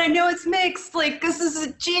God, I know it's mixed. Like, this is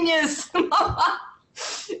a genius.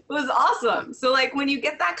 It was awesome. So like when you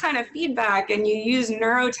get that kind of feedback and you use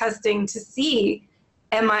neuro testing to see,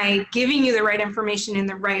 am I giving you the right information in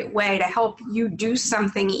the right way to help you do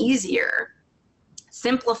something easier,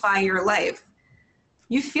 simplify your life?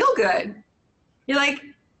 You feel good. You're like,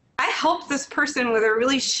 I helped this person with a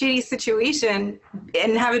really shitty situation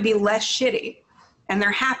and have it be less shitty, and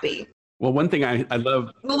they're happy. Well, one thing I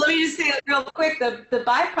love. Well, let me just say real quick, the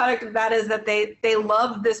byproduct of that is that they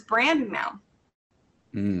love this brand now.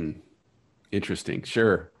 Interesting.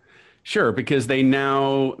 Sure, because they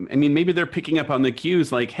now, I mean, maybe they're picking up on the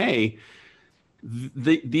cues like, hey,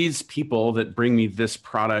 these people that bring me this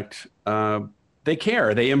product, they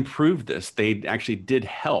care. They improved this. They actually did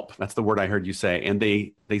help. That's the word I heard you say. And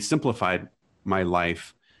they simplified my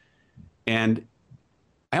life. And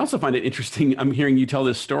I also find it interesting. I'm hearing you tell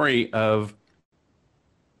this story of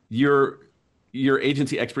your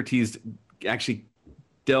agency expertise actually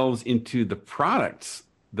delves into the products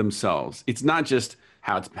themselves. It's not just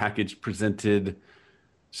how it's packaged, presented,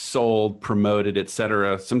 sold, promoted,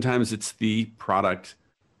 etc. Sometimes it's the product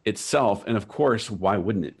itself. And of course, why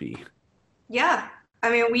wouldn't it be? Yeah.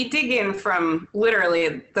 I mean, we dig in from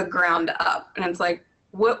literally the ground up, and it's like,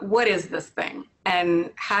 what is this thing?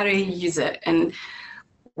 And how do you use it? And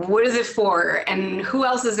what is it for? And who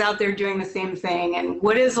else is out there doing the same thing? And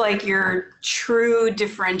what is like your true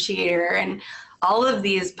differentiator? And all of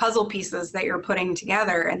these puzzle pieces that you're putting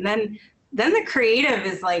together. And then the creative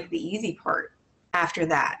is like the easy part after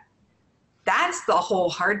that. That's the whole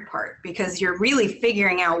hard part, because you're really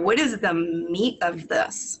figuring out what is the meat of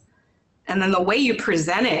this. And then the way you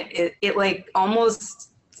present it like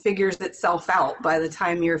almost figures itself out by the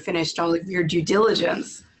time you're finished all of your due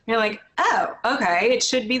diligence. You're like, oh, okay, it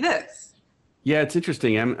should be this. Yeah, it's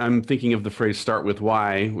interesting. I'm thinking of the phrase "start with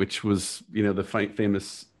why," which was, the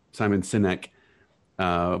famous Simon Sinek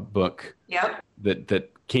book. Yep.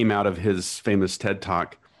 That came out of his famous TED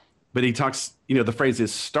Talk. But he talks, the phrase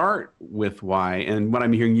is start with why. And what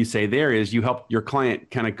I'm hearing you say there is you help your client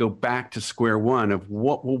kind of go back to square one of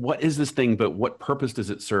what is this thing, but what purpose does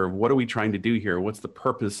it serve? What are we trying to do here? What's the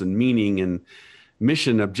purpose and meaning and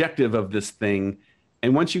mission, objective of this thing?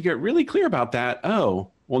 And once you get really clear about that,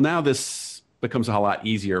 oh, well, now this becomes a whole lot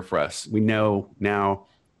easier for us. We know now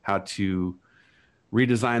how to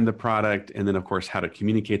redesign the product, and then of course how to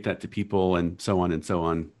communicate that to people, and so on and so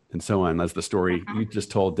on and so on, as the story you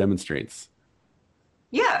just told demonstrates.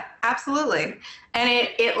 Yeah, absolutely. And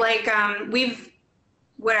it like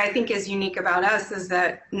what I think is unique about us is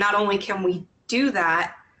that not only can we do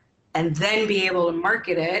that, and then be able to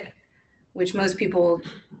market it, which most people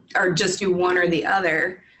are just do one or the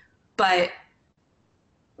other. But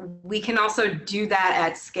we can also do that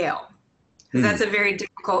at scale. That's a very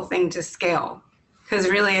difficult thing to scale, because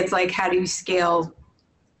really it's like, how do you scale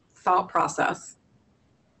thought process?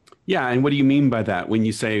 Yeah, and what do you mean by that when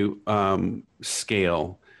you say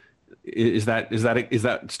scale? Is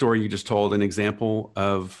that story you just told an example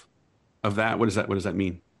of that? What does that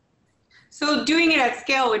mean? So doing it at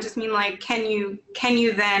scale would just mean like, can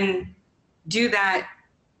you then do that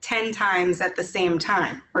 10 times at the same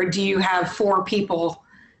time? Or do you have 4 people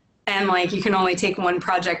and like you can only take one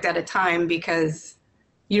project at a time because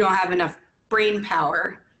you don't have enough brain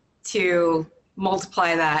power to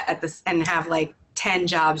multiply that and have like 10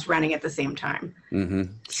 jobs running at the same time? Mm-hmm.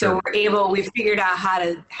 Sure. So we figured out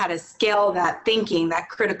how to scale that thinking, that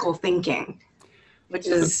critical thinking, which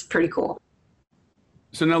is pretty cool.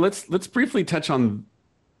 So now let's briefly touch on,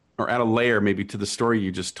 or add a layer maybe to the story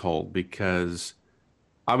you just told, because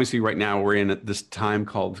obviously right now we're in this time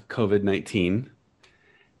called COVID-19,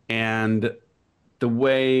 and the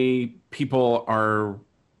way people are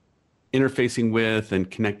interfacing with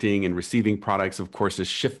and connecting and receiving products, of course, is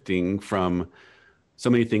shifting from so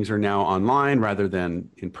many things are now online rather than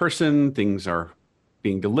in person. Things are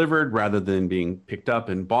being delivered rather than being picked up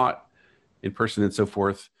and bought in person and so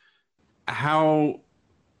forth. How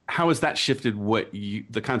has that shifted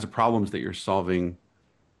the kinds of problems that you're solving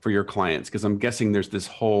for your clients? Because I'm guessing there's this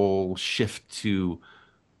whole shift to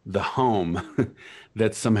the home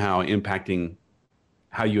that's somehow impacting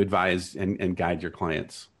how you advise and guide your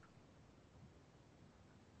clients.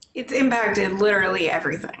 It's impacted literally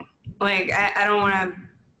everything. Like, I don't want to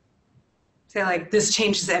say like this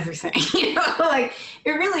changes everything, like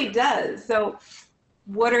it really does. So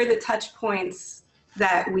what are the touch points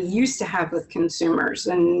that we used to have with consumers,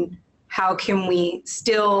 and how can we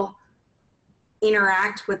still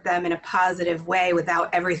interact with them in a positive way without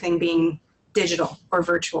everything being digital or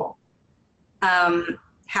virtual?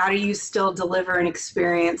 How do you still deliver an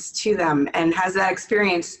experience to them? And has that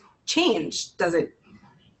experience changed? Does it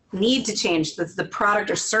need to change? Does the product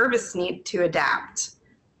or service need to adapt?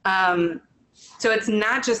 So it's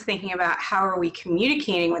not just thinking about how are we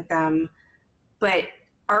communicating with them, but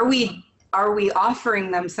are we offering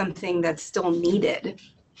them something that's still needed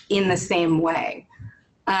in the same way?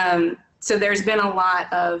 So there's been a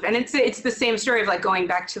lot of, and it's the same story of like going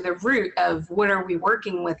back to the root of what are we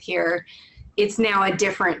working with here? It's now a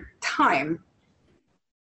different time.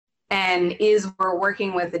 And we're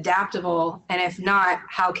working with adaptable? And if not,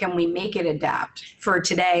 how can we make it adapt for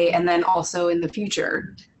today and then also in the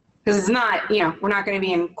future? Because it's not, we're not going to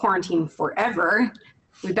be in quarantine forever.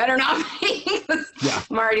 We better not be. Yeah.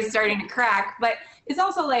 I'm already starting to crack. But it's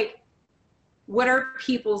also like, what are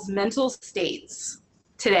people's mental states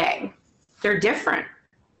today? They're different.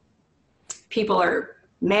 People are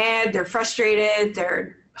mad, they're frustrated,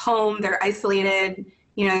 they're home, they're isolated.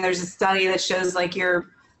 There's a study that shows like your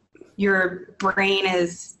brain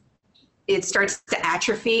it starts to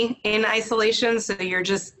atrophy in isolation. So you're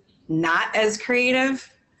just not as creative.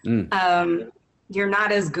 You're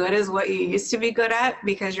not as good as what you used to be good at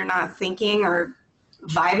because you're not thinking or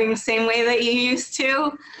vibing the same way that you used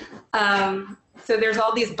to. So there's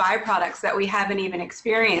all these byproducts that we haven't even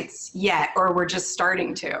experienced yet, or we're just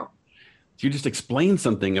starting to. You just explained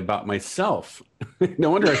something about myself. No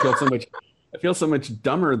wonder I feel so much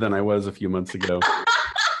dumber than I was a few months ago.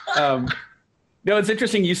 No, it's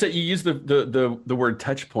interesting. You said you used the word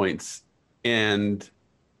touch points, and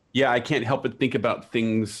yeah, I can't help but think about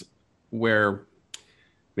things where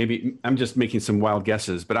maybe I'm just making some wild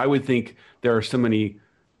guesses, but I would think there are so many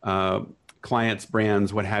clients,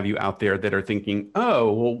 brands, what have you out there that are thinking,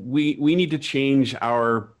 oh, well, we need to change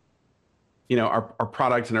our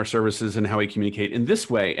products and our services and how we communicate in this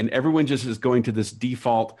way. And everyone just is going to this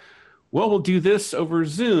default, well, we'll do this over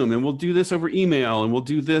Zoom, and we'll do this over email, and we'll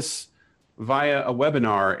do this via a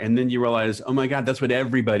webinar. And then you realize, oh my God, that's what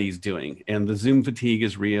everybody's doing. And the Zoom fatigue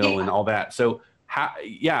is real and all that. So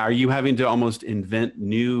are you having to almost invent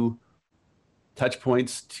new touch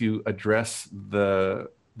points to address the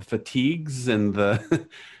fatigues and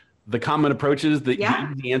the common approaches, the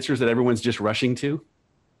answers that everyone's just rushing to?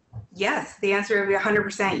 Yes, the answer would be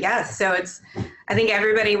 100% yes. So I think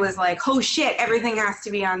everybody was like, oh shit, everything has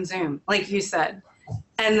to be on Zoom, like you said.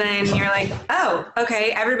 And then you're like, oh,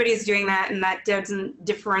 okay, everybody's doing that, and that doesn't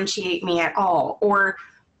differentiate me at all. Or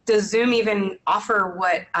does Zoom even offer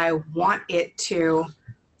what I want it to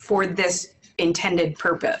for this intended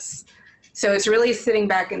purpose? So it's really sitting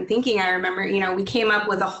back and thinking. I remember, we came up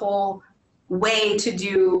with a whole way to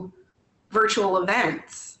do virtual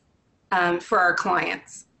events for our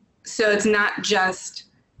clients. So it's not just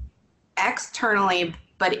externally,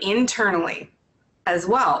 but internally as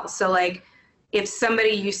well. So like if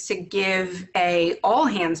somebody used to give a all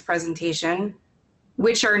hands presentation,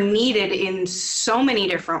 which are needed in so many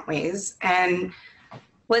different ways. And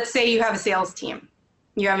let's say you have a sales team,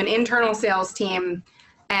 you have an internal sales team,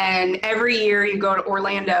 and every year you go to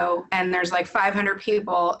Orlando and there's like 500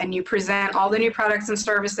 people and you present all the new products and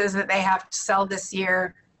services that they have to sell this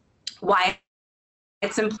year. Why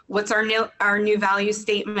what's our new value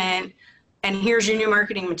statement, and here's your new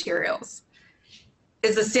marketing materials.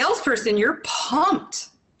 As a salesperson, you're pumped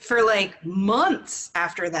for like months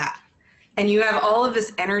after that. And you have all of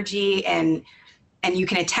this energy and you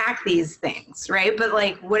can attack these things, right? But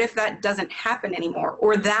like, what if that doesn't happen anymore?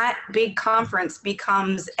 Or that big conference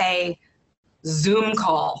becomes a Zoom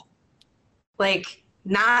call? Like,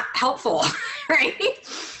 not helpful, right?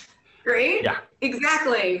 Right? Yeah.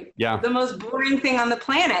 Exactly. Yeah. The most boring thing on the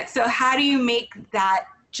planet. So how do you make that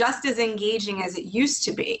just as engaging as it used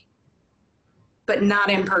to be, but not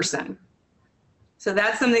in person? So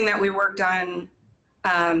that's something that we worked on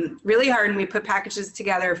really hard, and we put packages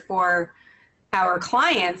together for our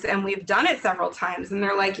clients, and we've done it several times, and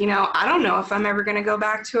they're like, I don't know if I'm ever going to go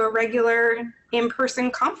back to a regular in-person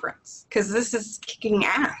conference because this is kicking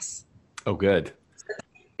ass. Oh, good.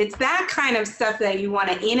 It's that kind of stuff that you want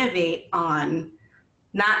to innovate on,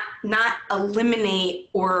 not eliminate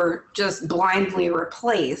or just blindly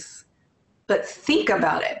replace, but think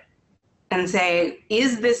about it and say,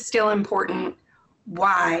 is this still important?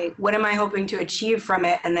 Why? What am I hoping to achieve from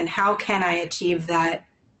it? And then how can I achieve that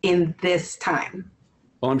in this time?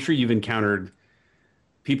 Well, I'm sure you've encountered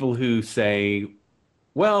people who say,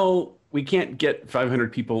 well, we can't get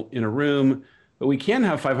 500 people in a room, but we can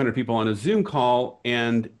have 500 people on a Zoom call,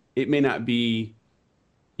 and it may not be,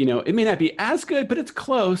 it may not be as good, but it's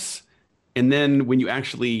close. And then when you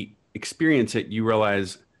actually experience it, you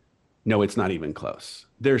realize, no, it's not even close.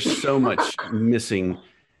 There's so much missing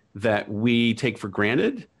that we take for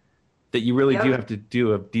granted that you really do have to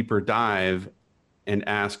do a deeper dive and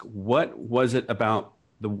ask, what was it about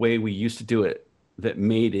the way we used to do it that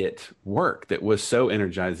made it work, that was so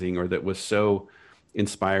energizing or that was so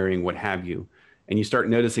inspiring, what have you? And you start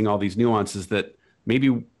noticing all these nuances that maybe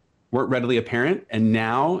weren't readily apparent. And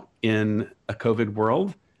now in a COVID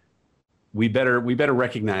world, we better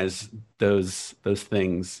recognize those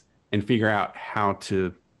things and figure out how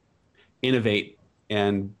to innovate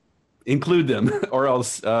and include them, or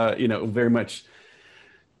else, very much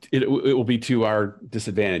it will be to our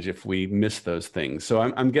disadvantage if we miss those things. So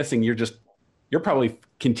I'm guessing you're probably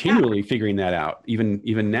continually figuring that out,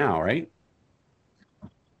 even now, right?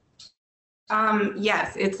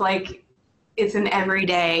 Yes, it's an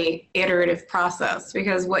everyday iterative process,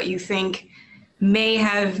 because what you think may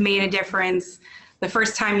have made a difference the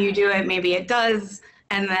first time you do it, maybe it does,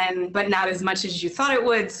 but not as much as you thought it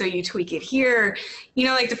would, so you tweak it here.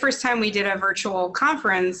 Like the first time we did a virtual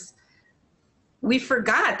conference, we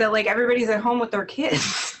forgot that everybody's at home with their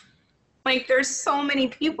kids. There's so many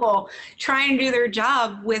people trying to do their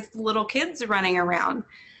job with little kids running around.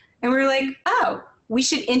 And we were like, oh, we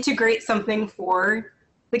should integrate something for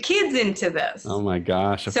the kids into this. Oh my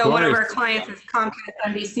gosh. So one of our clients is Comcast,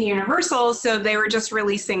 NBC, Universal. So they were just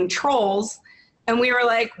releasing Trolls. And we were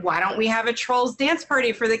like, why don't we have a Trolls dance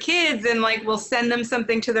party for the kids? And we'll send them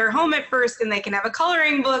something to their home at first, and they can have a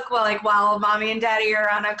coloring book while mommy and daddy are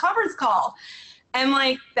on a conference call.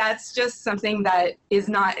 And that's just something that it's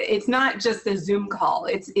not just a Zoom call.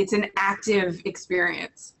 It's an active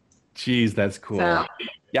experience. Geez, that's cool. So,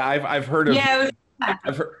 yeah, I've heard of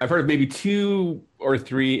I've heard of maybe 2 or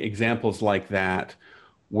 3 examples like that,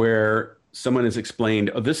 where someone has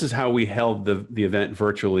explained, oh, this is how we held the event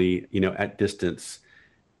virtually, at distance,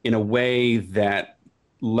 in a way that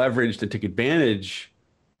leveraged and took advantage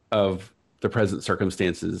of the present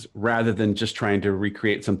circumstances, rather than just trying to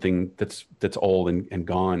recreate something that's old and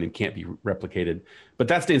gone and can't be replicated. But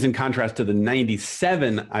that stands in contrast to the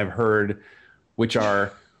 97 I've heard, which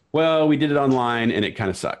are, well, we did it online and it kind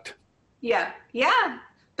of sucked. Yeah.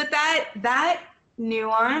 But that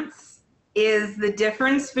nuance is the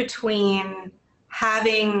difference between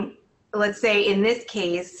having, let's say in this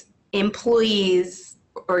case, employees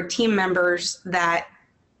or team members that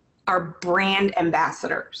are brand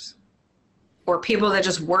ambassadors, or people that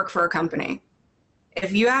just work for a company.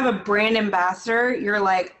 If you have a brand ambassador, you're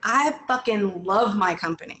like, I fucking love my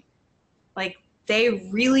company. They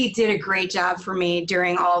really did a great job for me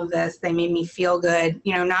during all of this. They made me feel good.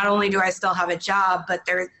 Not only do I still have a job, but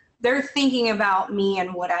they're thinking about me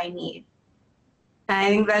and what I need. And I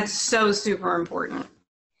think that's so super important.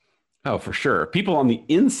 Oh, for sure. People on the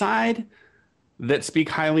inside, that speak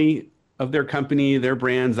highly of their company, their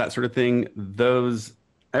brands, that sort of thing, those,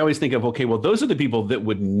 I always think of, okay, well, those are the people that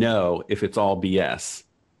would know if it's all BS,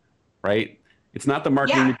 right? It's not the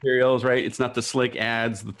marketing materials, right? It's not the slick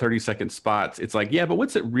ads, the 30-second spots. It's like, yeah, but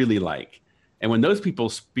what's it really like? And when those people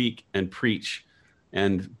speak and preach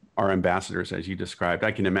and are ambassadors, as you described,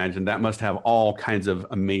 I can imagine that must have all kinds of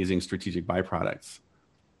amazing strategic byproducts.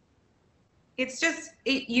 It's just,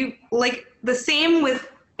 you like the same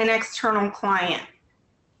with an external client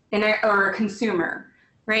or a consumer,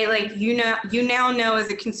 right? Like, you now know as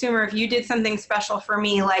a consumer, if you did something special for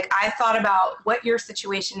me, like I thought about what your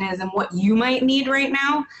situation is and what you might need right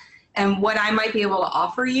now and what I might be able to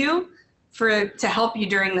offer you to help you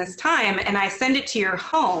during this time, and I send it to your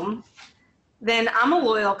home, then I'm a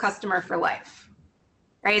loyal customer for life,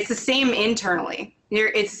 right? It's the same internally.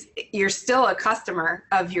 You're still a customer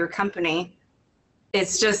of your company.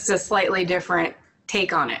 It's just a slightly different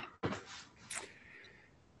take on it.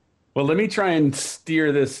 Well, let me try and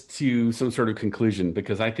steer this to some sort of conclusion,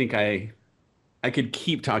 because I think I could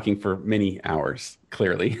keep talking for many hours,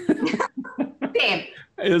 clearly. Same.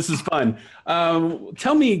 This is fun.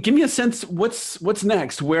 Give me a sense, what's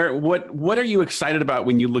next? What are you excited about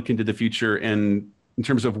when you look into the future and in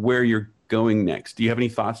terms of where you're going next? Do you have any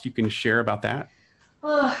thoughts you can share about that?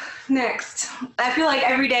 Oh, next. I feel like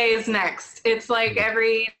every day is next. It's like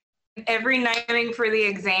every night for the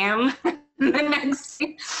exam. The next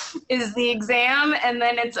is the exam, and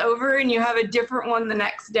then it's over and you have a different one the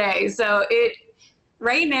next day. So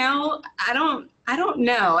right now, I don't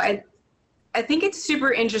know. I think it's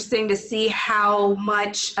super interesting to see how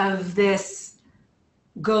much of this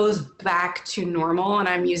goes back to normal, and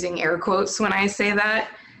I'm using air quotes when I say that.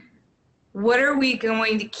 What are we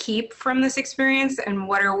going to keep from this experience, and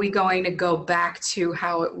what are we going to go back to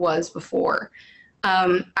how it was before?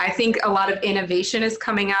 I think a lot of innovation is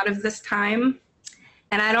coming out of this time,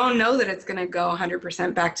 and I don't know that it's going to go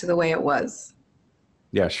 100% back to the way it was.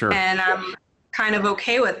 Yeah, sure. And I'm kind of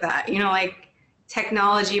okay with that. Like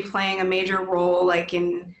technology playing a major role, like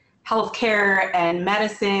in healthcare and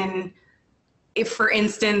medicine. If, for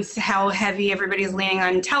instance, how heavy everybody's leaning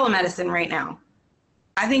on telemedicine right now,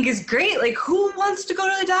 I think is great. Like, who wants to go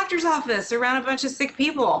to the doctor's office around a bunch of sick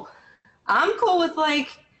people? I'm cool with like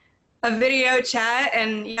a video chat,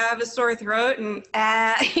 and you have a sore throat, and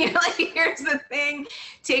like, here's the thing,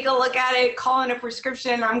 take a look at it, call in a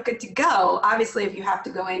prescription, I'm good to go. Obviously, if you have to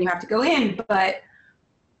go in, you have to go in, but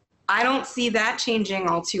I don't see that changing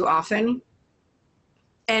all too often.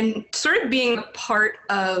 And sort of being a part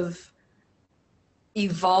of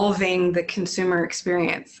evolving the consumer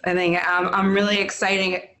experience. I think I'm really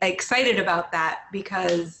excited about that,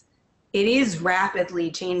 because it is rapidly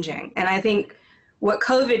changing. And I think what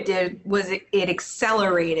COVID did was it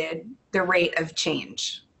accelerated the rate of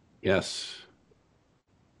change. Yes.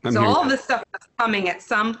 So all of this stuff was coming at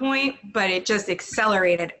some point, but it just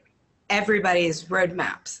accelerated everybody's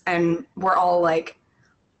roadmaps. And we're all like,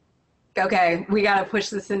 okay, we got to push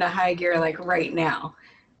this into high gear like right now.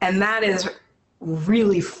 And that is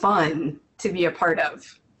really fun to be a part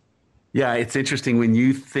of. Yeah, it's interesting when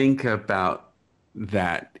you think about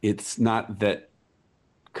that. It's not that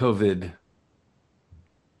COVID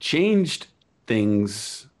changed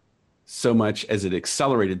things so much as it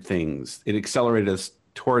accelerated things. It accelerated us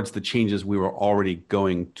towards the changes we were already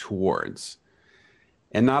going towards.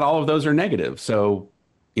 And not all of those are negative. So,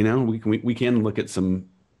 we can look at some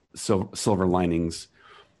silver linings.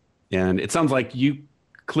 And it sounds like you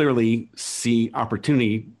clearly see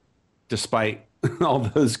opportunity despite all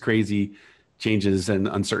those crazy changes and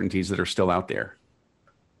uncertainties that are still out there.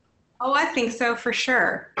 Oh, I think so, for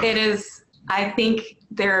sure. It is. I think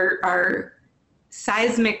there are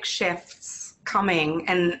seismic shifts coming.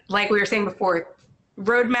 And like we were saying before,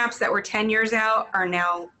 roadmaps that were 10 years out are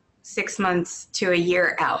now 6 months to a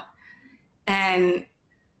year out. And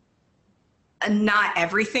not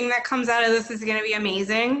everything that comes out of this is going to be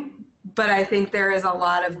amazing, but I think there is a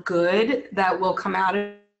lot of good that will come out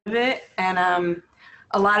of it, and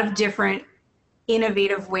a lot of different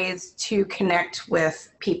innovative ways to connect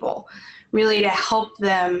with people, really to help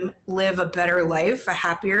them live a better life, a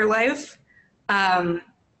happier life,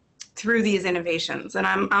 through these innovations. And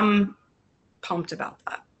I'm pumped about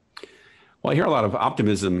that. Well, I hear a lot of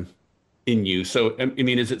optimism in you. So, I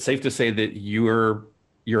mean, is it safe to say that you're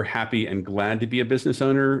happy and glad to be a business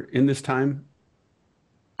owner in this time?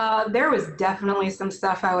 There was definitely some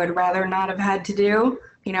stuff I would rather not have had to do.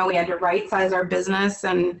 We had to right size our business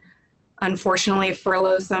and unfortunately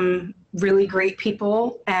furlough some really great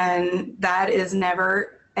people. And that is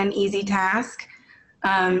never an easy task.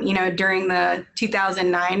 During the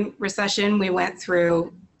 2009 recession, we went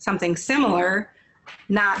through something similar,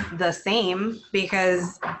 not the same,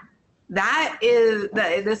 because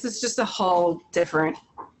this is just a whole different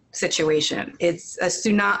situation. It's a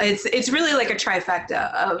tsunami. It's really like a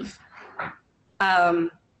trifecta of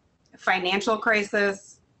financial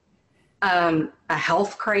crisis, a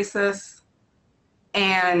health crisis,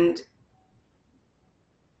 and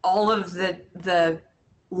all of the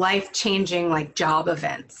life-changing like job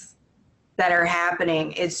events that are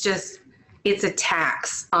happening. It's a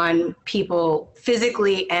tax on people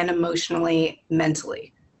physically and emotionally,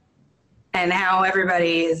 mentally. And how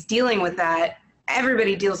everybody is dealing with that,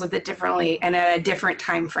 everybody deals with it differently and at a different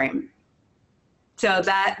time frame. So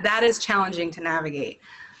that is challenging to navigate.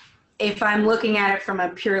 If I'm looking at it from a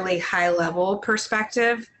purely high level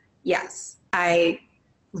perspective, yes, I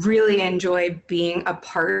really enjoy being a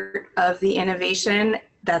part of the innovation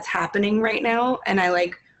that's happening right now. And I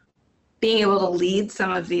like being able to lead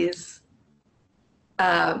some of these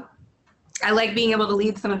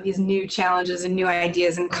new challenges and new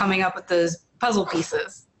ideas and coming up with those puzzle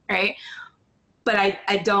pieces, right? But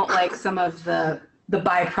I don't like some of the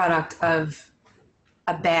byproduct of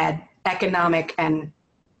a bad economic and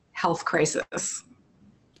health crisis,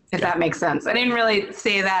 if that makes sense. I didn't really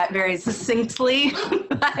say that very succinctly.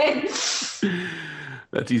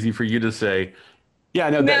 That's easy for you to say. Yeah,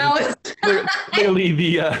 no.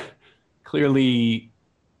 Clearly,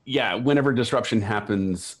 whenever disruption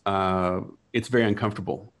happens, it's very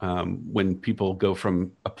uncomfortable when people go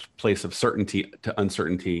from a place of certainty to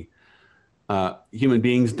uncertainty. Human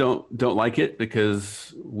beings don't like it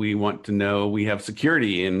because we want to know we have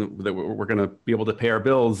security and that we're going to be able to pay our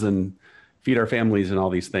bills and feed our families and all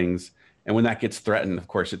these things. And when that gets threatened, of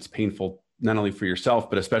course, it's painful, not only for yourself,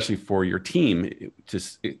 but especially for your team to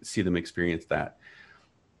see them experience that.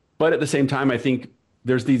 But at the same time, I think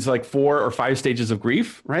there's these like 4 or 5 stages of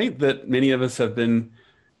grief, right? That many of us have been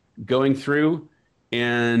going through.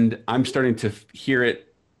 And I'm starting to hear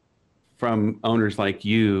it from owners like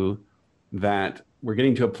you that we're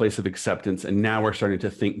getting to a place of acceptance. And now we're starting to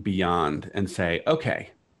think beyond and say,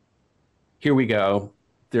 okay, here we go.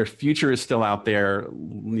 Their future is still out there.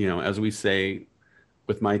 You know, as we say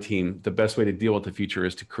with my team, the best way to deal with the future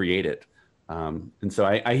is to create it. And so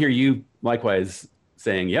I hear you likewise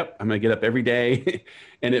saying, yep, I'm going to get up every day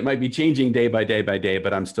and it might be changing day by day by day,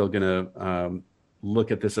 but I'm still going to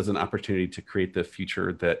look at this as an opportunity to create the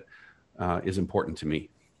future that is important to me.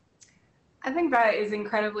 I think that is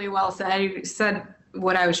incredibly well said. You said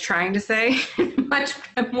what I was trying to say in a much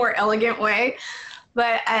more elegant way.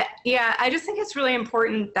 But I just think it's really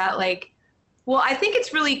important that I think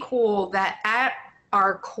it's really cool that at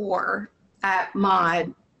our core at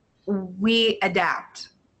Mod, we adapt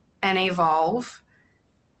and evolve,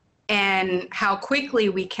 and how quickly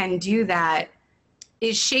we can do that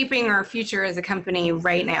is shaping our future as a company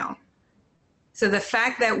right now. So the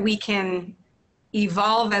fact that we can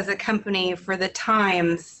evolve as a company for the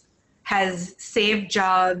times has saved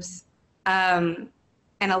jobs and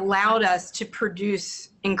allowed us to produce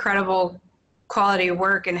incredible quality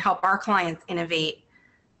work and help our clients innovate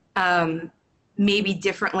maybe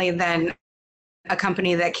differently than a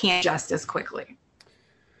company that can't just as quickly.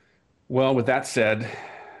 Well, with that said,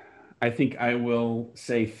 I think I will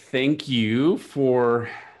say thank you for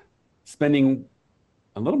spending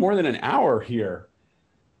a little more than an hour here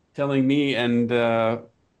telling me and our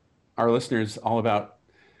listeners all about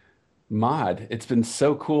Mod. It's been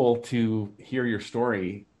so cool to hear your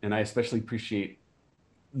story, and I especially appreciate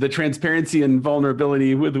the transparency and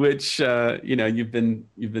vulnerability with which you've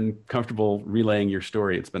been comfortable relaying your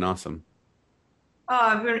story. It's been awesome.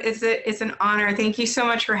 Oh, it's an honor. Thank you so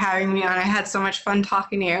much for having me on. I had so much fun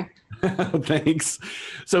talking to you. Thanks.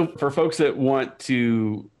 So for folks that want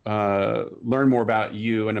to learn more about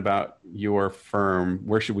you and about your firm,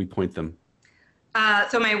 where should we point them?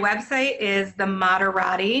 So my website is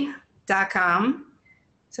themoderati.com.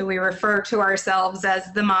 So we refer to ourselves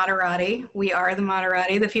as the Moderati. We are the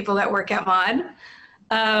Moderati, the people that work at Mod.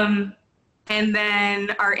 And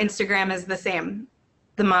then our Instagram is the same,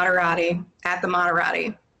 the Moderati, at the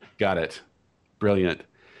Moderati. Got it. Brilliant.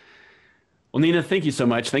 Well, Nina, thank you so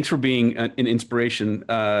much. Thanks for being an inspiration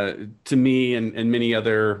to me and many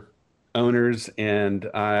other owners. And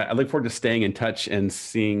I look forward to staying in touch and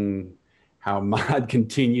seeing how Mod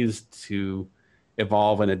continues to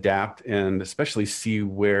evolve and adapt, and especially see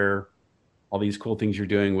where all these cool things you're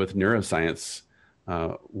doing with neuroscience,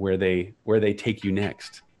 where they take you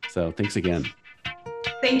next. So thanks again.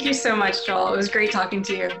 Thank you so much, Joel. It was great talking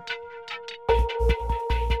to you.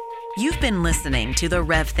 You've been listening to the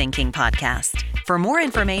Rev Thinking Podcast. For more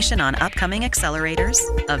information on upcoming accelerators,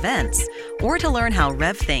 events, or to learn how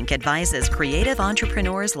RevThink advises creative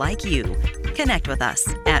entrepreneurs like you, connect with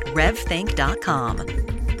us at revthink.com.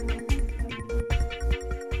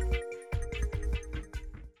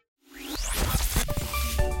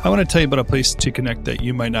 I want to tell you about a place to connect that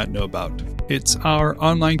you might not know about. It's our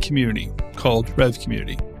online community called Rev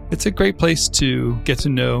Community. It's a great place to get to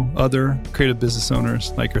know other creative business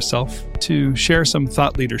owners like yourself, to share some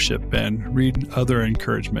thought leadership and read other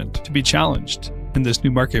encouragement, to be challenged in this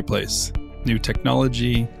new marketplace, new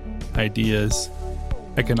technology, ideas,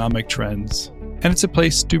 economic trends. And it's a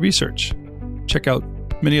place to research. Check out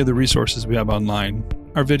many of the resources we have online,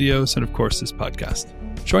 our videos, and of course, this podcast.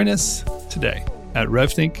 Join us today at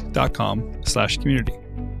revthink.com/community.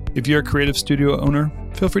 If you're a creative studio owner,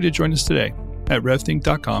 feel free to join us today at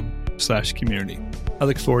revthink.com/community. I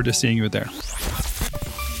look forward to seeing you there.